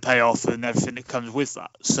and take the payoff and everything that comes with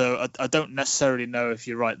that. So I don't necessarily know if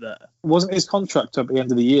you're right there. Wasn't his contract up at the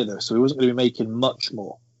end of the year though, so he wasn't going to be making much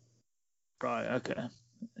more. Right. Okay.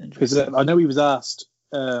 Because I know he was asked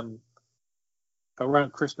around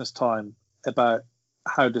Christmas time about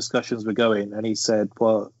how discussions were going, and he said,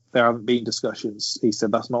 "Well, there haven't been discussions." He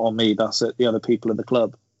said, "That's not on me. That's at the other people in the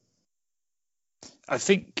club." I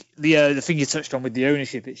think the thing you touched on with the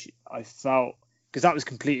ownership issue, I felt, because that was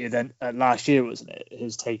completed then last year, wasn't it?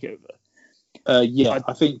 His takeover.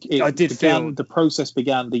 I think the process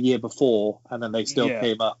began the year before, and then they still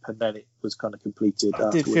came up, and then it was kind of completed.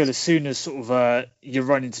 I did feel as soon as sort of you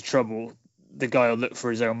run into trouble, the guy will look for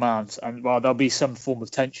his own man, and there'll be some form of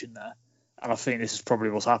tension there, and I think this is probably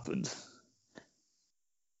what's happened.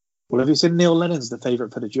 Well, have you seen Neil Lennon's the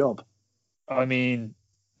favourite for the job? I mean,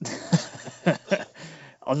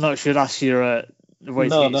 I'm not sure that's your way to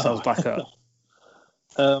get yourselves back up.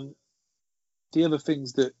 The other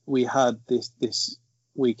things that we had this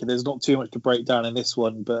week, and there's not too much to break down in this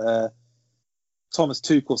one, but Thomas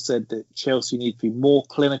Tuchel said that Chelsea need to be more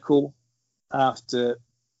clinical after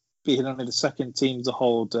being only the second team to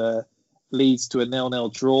hold Leeds to a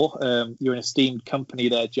 0-0 draw. You're in esteemed company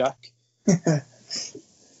there, Jack.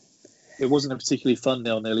 It wasn't a particularly fun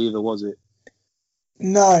 0-0 either, was it?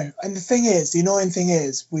 No, and the annoying thing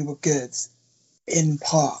is, we were good in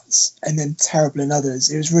parts and then terrible in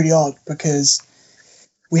others. It was really odd because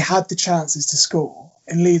we had the chances to score,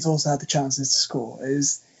 and Leeds also had the chances to score. It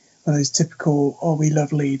was one of those typical, we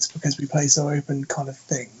love Leeds because we play so open kind of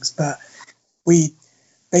things. But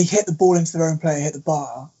they hit the ball into their own player, hit the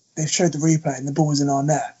bar. They showed the replay, and the ball was in our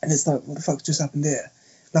net, and it's like, what the fuck just happened here?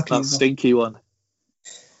 Luckily, that stinky one.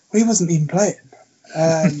 Well, he wasn't even playing.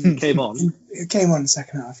 Came on. It came on in the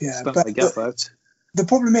second half, yeah. But the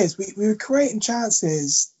problem is, we were creating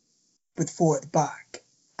chances with 4 at the back,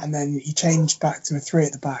 and then he changed back to a 3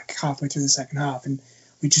 at the back halfway through the second half, and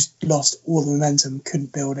we just lost all the momentum,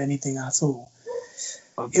 couldn't build anything at all.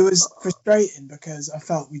 It was frustrating because I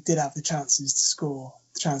felt we did have the chances to score,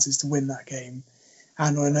 the chances to win that game,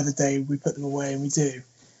 and on another day we put them away, and we do.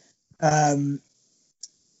 I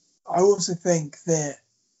also think that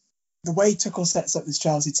the way Tuchel sets up this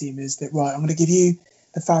Chelsea team is that, right, I'm going to give you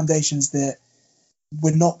the foundations that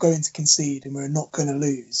we're not going to concede and we're not going to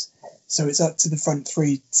lose. So it's up to the front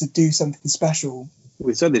three to do something special.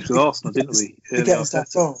 We said this with Arsenal, didn't we? To get us that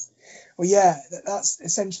goal. Well, yeah, that's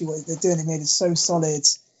essentially what they're doing. They made it so solid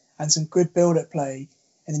and some good build-up play,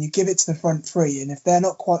 and then you give it to the front three, and if they're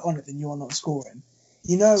not quite on it, then you're not scoring.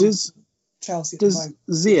 You know, Chelsea. Does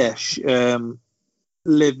Ziyech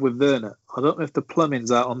live with Werner? I don't know if the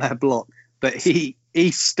plumbing's out on their block, but he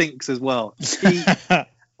stinks as well. He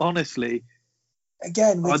honestly.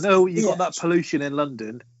 Again, I know you got that pollution in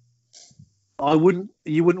London.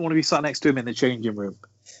 You wouldn't want to be sat next to him in the changing room.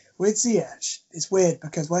 With Ziyech, it's weird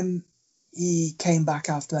because when he came back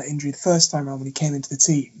after that injury the first time around, when he came into the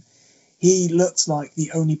team, he looked like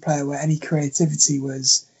the only player where any creativity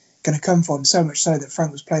was going to come from, so much so that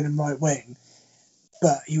Frank was playing him right wing,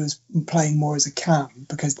 but he was playing more as a cam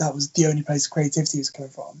because that was the only place creativity was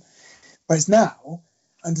coming from. Whereas now,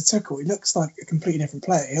 under Tuchel, he looks like a completely different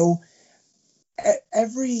player.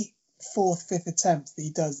 Every 4th, 5th attempt that he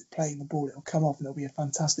does at playing the ball, it'll come off and it'll be a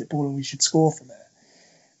fantastic ball and we should score from it.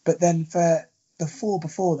 But then for the 4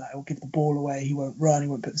 before that, he'll give the ball away, he won't run, he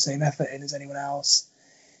won't put the same effort in as anyone else.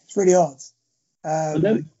 It's really odd. I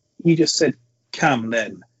know you just said Cam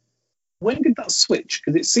then. When did that switch?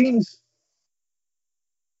 Because it seems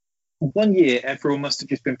 1 year everyone must have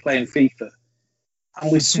just been playing FIFA.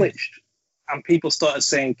 And we switched and people started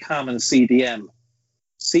saying Cam and CDM.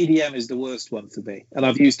 CDM is the worst one for me, and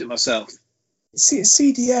I've used it myself.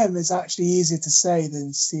 CDM is actually easier to say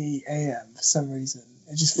than CAM for some reason.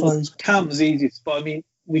 It just flows. Cam's easiest, but I mean,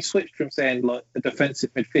 we switched from saying like a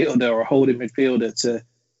defensive midfielder or a holding midfielder to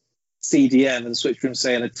CDM, and switched from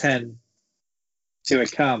saying a 10 to a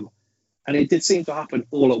Cam, and it did seem to happen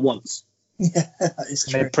all at once. Yeah, that is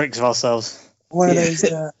true. Made pricks of ourselves. One of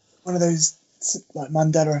those like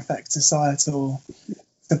Mandela effect societal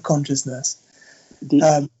subconsciousness.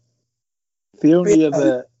 The only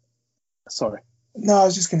other... Sorry. No, I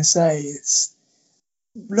was just going to say, it's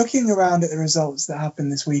looking around at the results that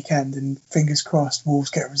happened this weekend, and fingers crossed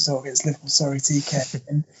Wolves get a result against Liverpool, TK.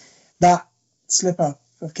 And that slip-up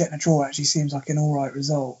of getting a draw actually seems like an all right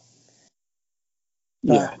result.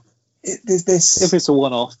 But Yeah. This If it's a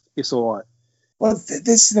one-off, it's all right. Well,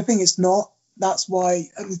 this is the thing. It's not. That's why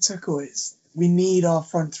under Tuchel, we need our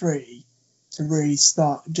front three to really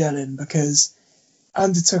start gelling, because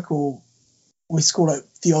under Tuchel, we score like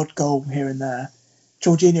the odd goal here and there.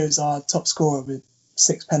 Jorginho is our top scorer with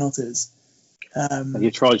 6 penalties. And you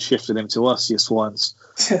tried shifting him to us, you swines.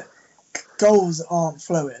 Goals aren't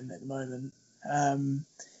flowing at the moment, and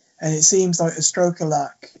it seems like a stroke of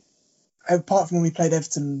luck. Apart from when we played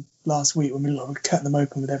Everton last week, when we were cutting them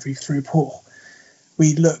open with every through ball,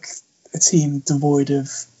 we look a team devoid of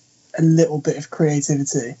a little bit of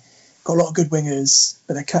creativity. Got a lot of good wingers,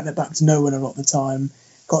 but they're cutting it back to no one a lot of the time.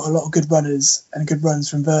 Got a lot of good runners and good runs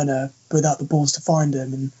from Werner, but without the balls to find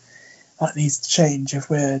him, and that needs to change if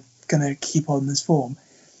we're going to keep on this form.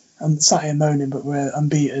 I'm sat here moaning, but we're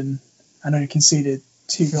unbeaten and only conceded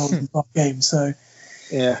 2 goals in 5 games, so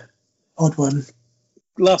yeah, odd one.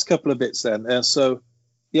 Last couple of bits then. So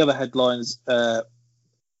the other headlines,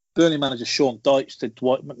 Burnley manager Sean Dyche said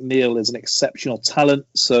Dwight McNeil is an exceptional talent,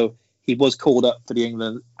 so he was called up for the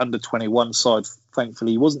England under-21 side.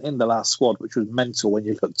 Thankfully, he wasn't in the last squad, which was mental when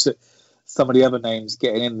you looked at some of the other names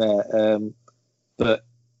getting in there. But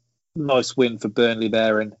nice win for Burnley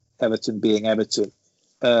there, and Everton being Everton.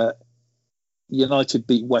 United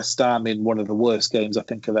beat West Ham in one of the worst games I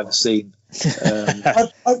think I've ever seen. I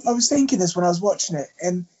was thinking this when I was watching it,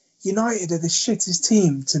 and United are the shittest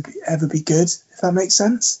team to ever be good, if that makes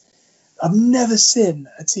sense. I've never seen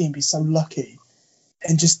a team be so lucky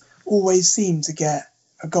and just always seem to get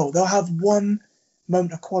a goal. They'll have one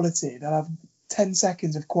moment of quality. They'll have 10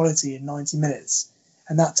 seconds of quality in 90 minutes,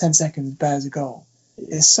 and that 10 seconds bears a goal.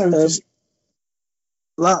 It's so...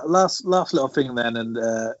 last little thing then,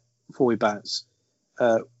 and before we bounce.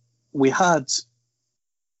 We had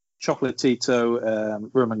Chocolatito,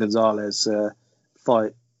 Roman Gonzalez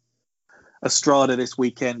fight Estrada this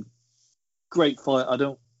weekend. Great fight.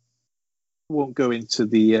 Won't go into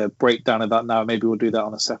the breakdown of that now. Maybe we'll do that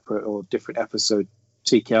on a separate or different episode.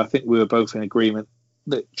 TK, I think we were both in agreement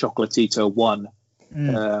that Chocolatito won.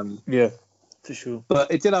 Yeah, for sure.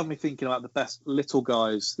 But it did have me thinking about the best little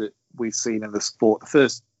guys that we've seen in the sport. The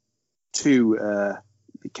first 2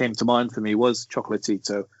 that came to mind for me was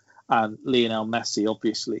Chocolatito and Lionel Messi,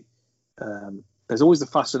 obviously. There's always a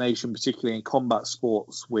fascination, particularly in combat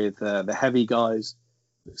sports, with the heavy guys.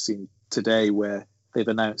 We've seen today where they've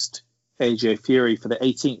announced AJ Fury for the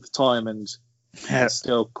 18th time, and it's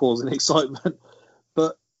still causing excitement.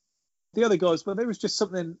 But the other guys, well, there was just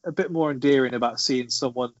something a bit more endearing about seeing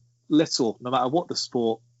someone little, no matter what the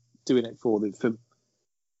sport, doing it for them. For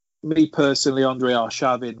me personally, Andrei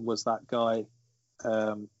Arshavin was that guy.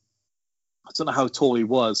 I don't know how tall he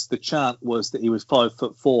was. The chant was that he was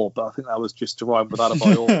 5'4", but I think that was just to rhyme with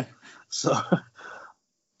Adebayor. So,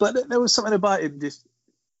 but there was something about him.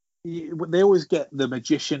 They always get the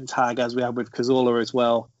magician tag, as we have with Cazorla as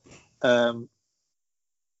well. But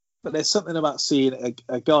there's something about seeing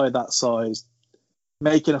a guy that size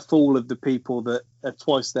making a fool of the people that are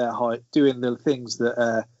twice their height, doing the things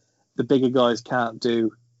that the bigger guys can't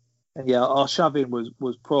do. And yeah, Arshavin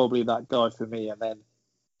was probably that guy for me, and then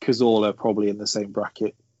Cazorla probably in the same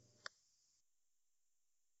bracket.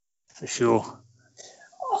 For sure.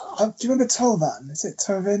 Do you remember Thauvin? Is it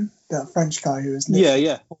Thauvin? That French guy who was...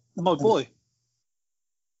 Yeah. My boy.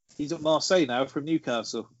 He's at Marseille now from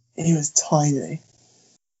Newcastle. He was tiny.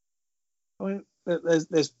 I mean,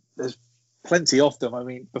 there's plenty of them. I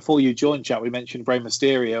mean, before you joined, chat, we mentioned Rey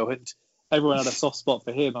Mysterio, and everyone had a soft spot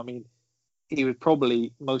for him. I mean, he was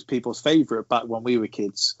probably most people's favourite back when we were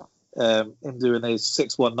kids. Him doing his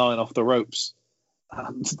 619 off the ropes.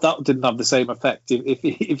 That didn't have the same effect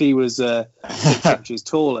if he was 6 inches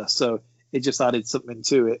taller. So it just added something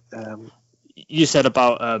to it. You said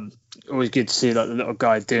about always good to see like the little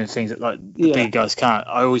guy doing things that like the big guys can't.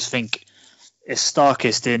 I always think it's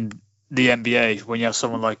starkest in the NBA when you have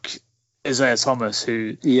someone like Isaiah Thomas,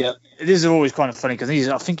 who it is always kind of funny because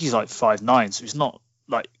I think he's like 5'9", so he's not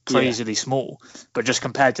like crazily small, but just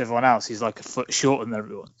compared to everyone else, he's like a foot shorter than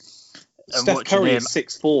everyone. Steph Curry is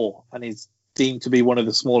 6'4", and he's deemed to be one of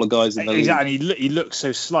the smaller guys in the league. Exactly, and he looks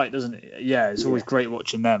so slight, doesn't he? Yeah, it's always great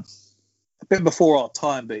watching them. A bit before our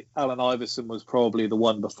time, but Allen Iverson was probably the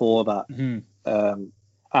one before that. Mm-hmm.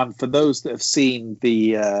 And for those that have seen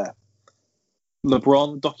the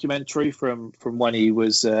LeBron documentary from when he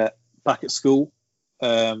was back at school,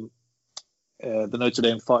 the Notre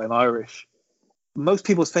Dame Fighting Irish, most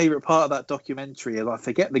people's favourite part of that documentary, and I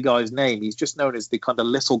forget the guy's name, he's just known as the kind of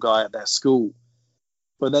little guy at their school.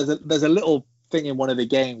 But there's a little thing in one of the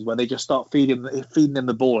games where they just start feeding him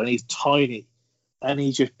the ball, and he's tiny. and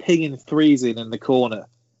he's just pinging threes in the corner.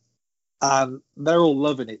 And they're all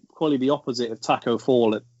loving it. Probably the opposite of Taco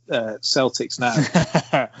Fall at Celtics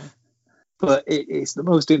now. But it's the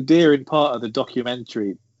most endearing part of the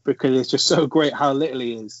documentary because it's just so great how little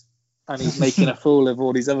he is. And he's making a fool of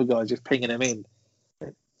all these other guys, just pinging him in.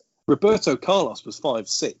 Roberto Carlos was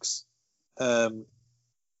 5'6".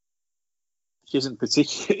 He isn't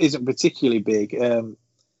particularly big.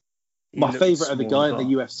 My favourite of the guy in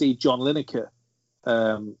the UFC, John Lineker.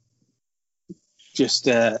 Just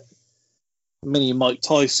mini Mike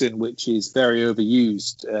Tyson, which is very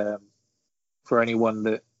overused for anyone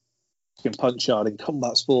that can punch hard in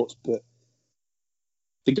combat sports. But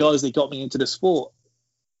the guys that got me into the sport.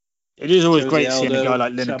 It is always great seeing a guy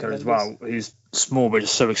like Lineker as well, who's small but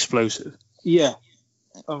just so explosive. Yeah,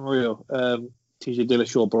 unreal. TJ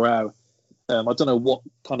Dillashaw Barao. I don't know what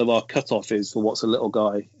kind of our cutoff is for what's a little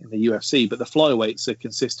guy in the UFC, but the flyweights are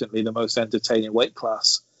consistently the most entertaining weight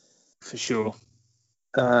class. For sure.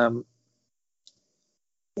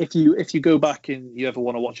 If you go back and you ever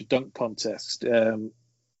want to watch a dunk contest,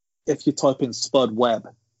 if you type in Spud Webb,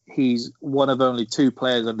 he's one of only 2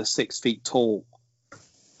 players under 6 feet tall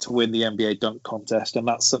to win the NBA dunk contest, and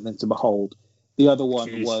that's something to behold. The other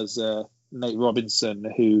one was Nate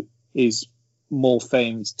Robinson, who is more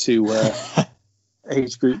famed to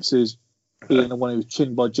age groups as being the one who was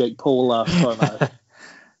chinned by Jake Paul last time out.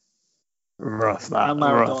 Rough, that. And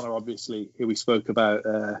Maradona, obviously, who we spoke about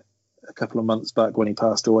a couple of months back when he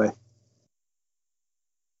passed away.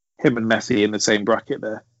 Him and Messi in the same bracket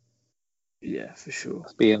there. Yeah, for sure.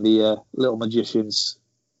 Being the little magicians.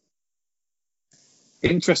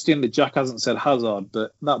 Interesting that Jack hasn't said Hazard,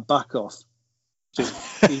 but that back off.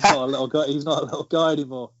 He's not a little guy. He's not a little guy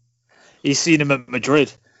anymore. He's seen him at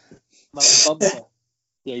Madrid. Yeah,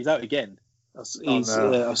 he's out again. I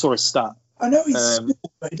saw his stat. I know he's small,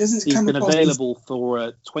 but he doesn't. He's been available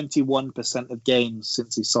for 21% of games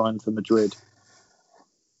since he signed for Madrid,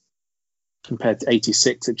 compared to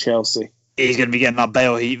 86 at Chelsea. He's going to be getting that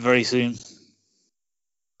Bale heat very soon.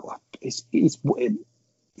 It's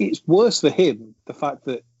worse for him, the fact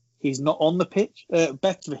that he's not on the pitch.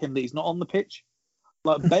 Better for him that he's not on the pitch.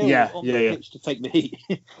 Like Bale is on the pitch to take the heat.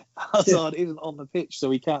 Hazard isn't on the pitch, so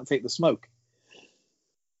he can't take the smoke.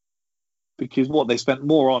 Because they spent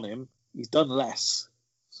more on him, he's done less.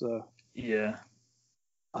 So yeah,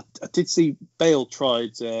 I did see Bale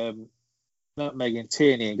tried nutmegging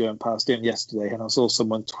Tierney and going past him yesterday, and I saw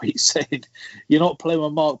someone tweet saying, "You're not playing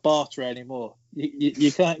with Mark Bartra anymore.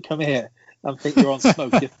 You can't come here and think you're on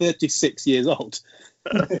smoke. You're 36 years old."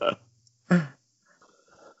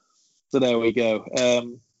 So there we go.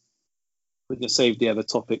 We can save the other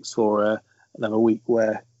topics for another week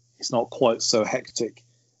where it's not quite so hectic.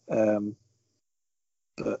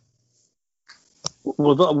 But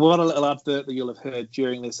we've got a little advert that you'll have heard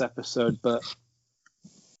during this episode. But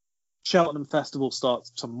Cheltenham Festival starts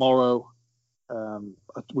tomorrow.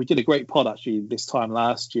 We did a great pod actually this time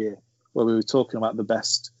last year where we were talking about the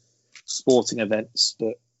best sporting events,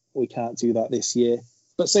 but we can't do that this year.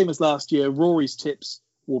 But same as last year, Rory's tips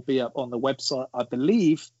will be up on the website. I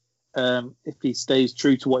believe, if he stays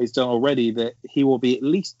true to what he's done already, that he will be at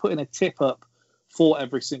least putting a tip up for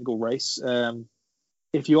every single race.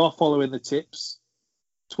 If you are following the tips,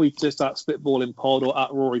 tweet us at SpitballingPod or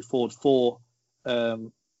at Rory Ford 4.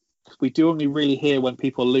 We do only really hear when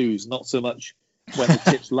people lose, not so much when the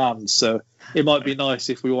tips land. So it might be nice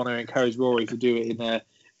if we want to encourage Rory to do it in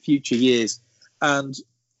future years. And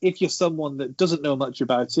if you're someone that doesn't know much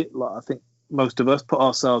about it, like I think most of us put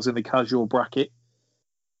ourselves in the casual bracket,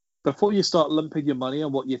 before you start lumping your money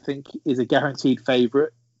on what you think is a guaranteed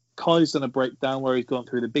favourite, Kai's done a breakdown where he's gone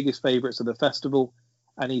through the biggest favourites of the festival,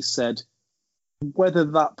 and he said whether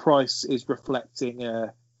that price is reflecting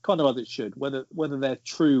kind of as it should, whether they're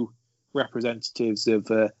true representatives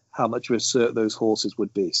of how much of a cert those horses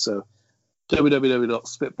would be. So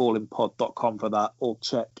www.spitballingpod.com for that, or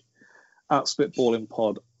check at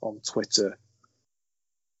SpitballingPod on Twitter.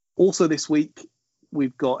 Also this week,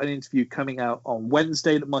 we've got an interview coming out on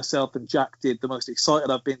Wednesday that myself and Jack did. The most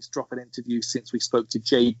excited I've been to drop an interview since we spoke to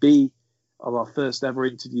JB of our first ever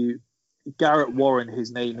interview. Garrett Warren,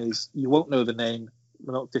 his name is. You won't know the name.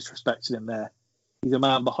 We're not disrespecting him there. He's a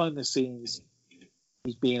man behind the scenes.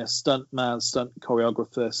 He's been a stunt man, stunt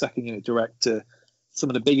choreographer, second unit director. Some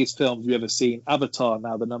of the biggest films you've ever seen. Avatar,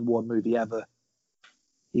 now the #1 movie ever.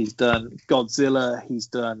 He's done Godzilla. He's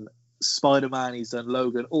done Spider-Man. He's done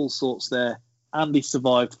Logan. All sorts there. And he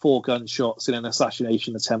survived 4 gunshots in an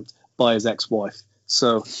assassination attempt by his ex-wife.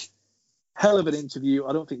 So, hell of an interview.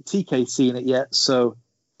 I don't think TK's seen it yet, so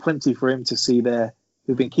plenty for him to see there.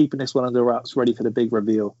 We've been keeping this one under wraps, ready for the big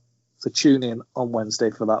reveal. So tune in on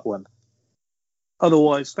Wednesday for that one.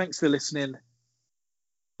 Otherwise, thanks for listening.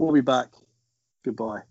 We'll be back. Goodbye.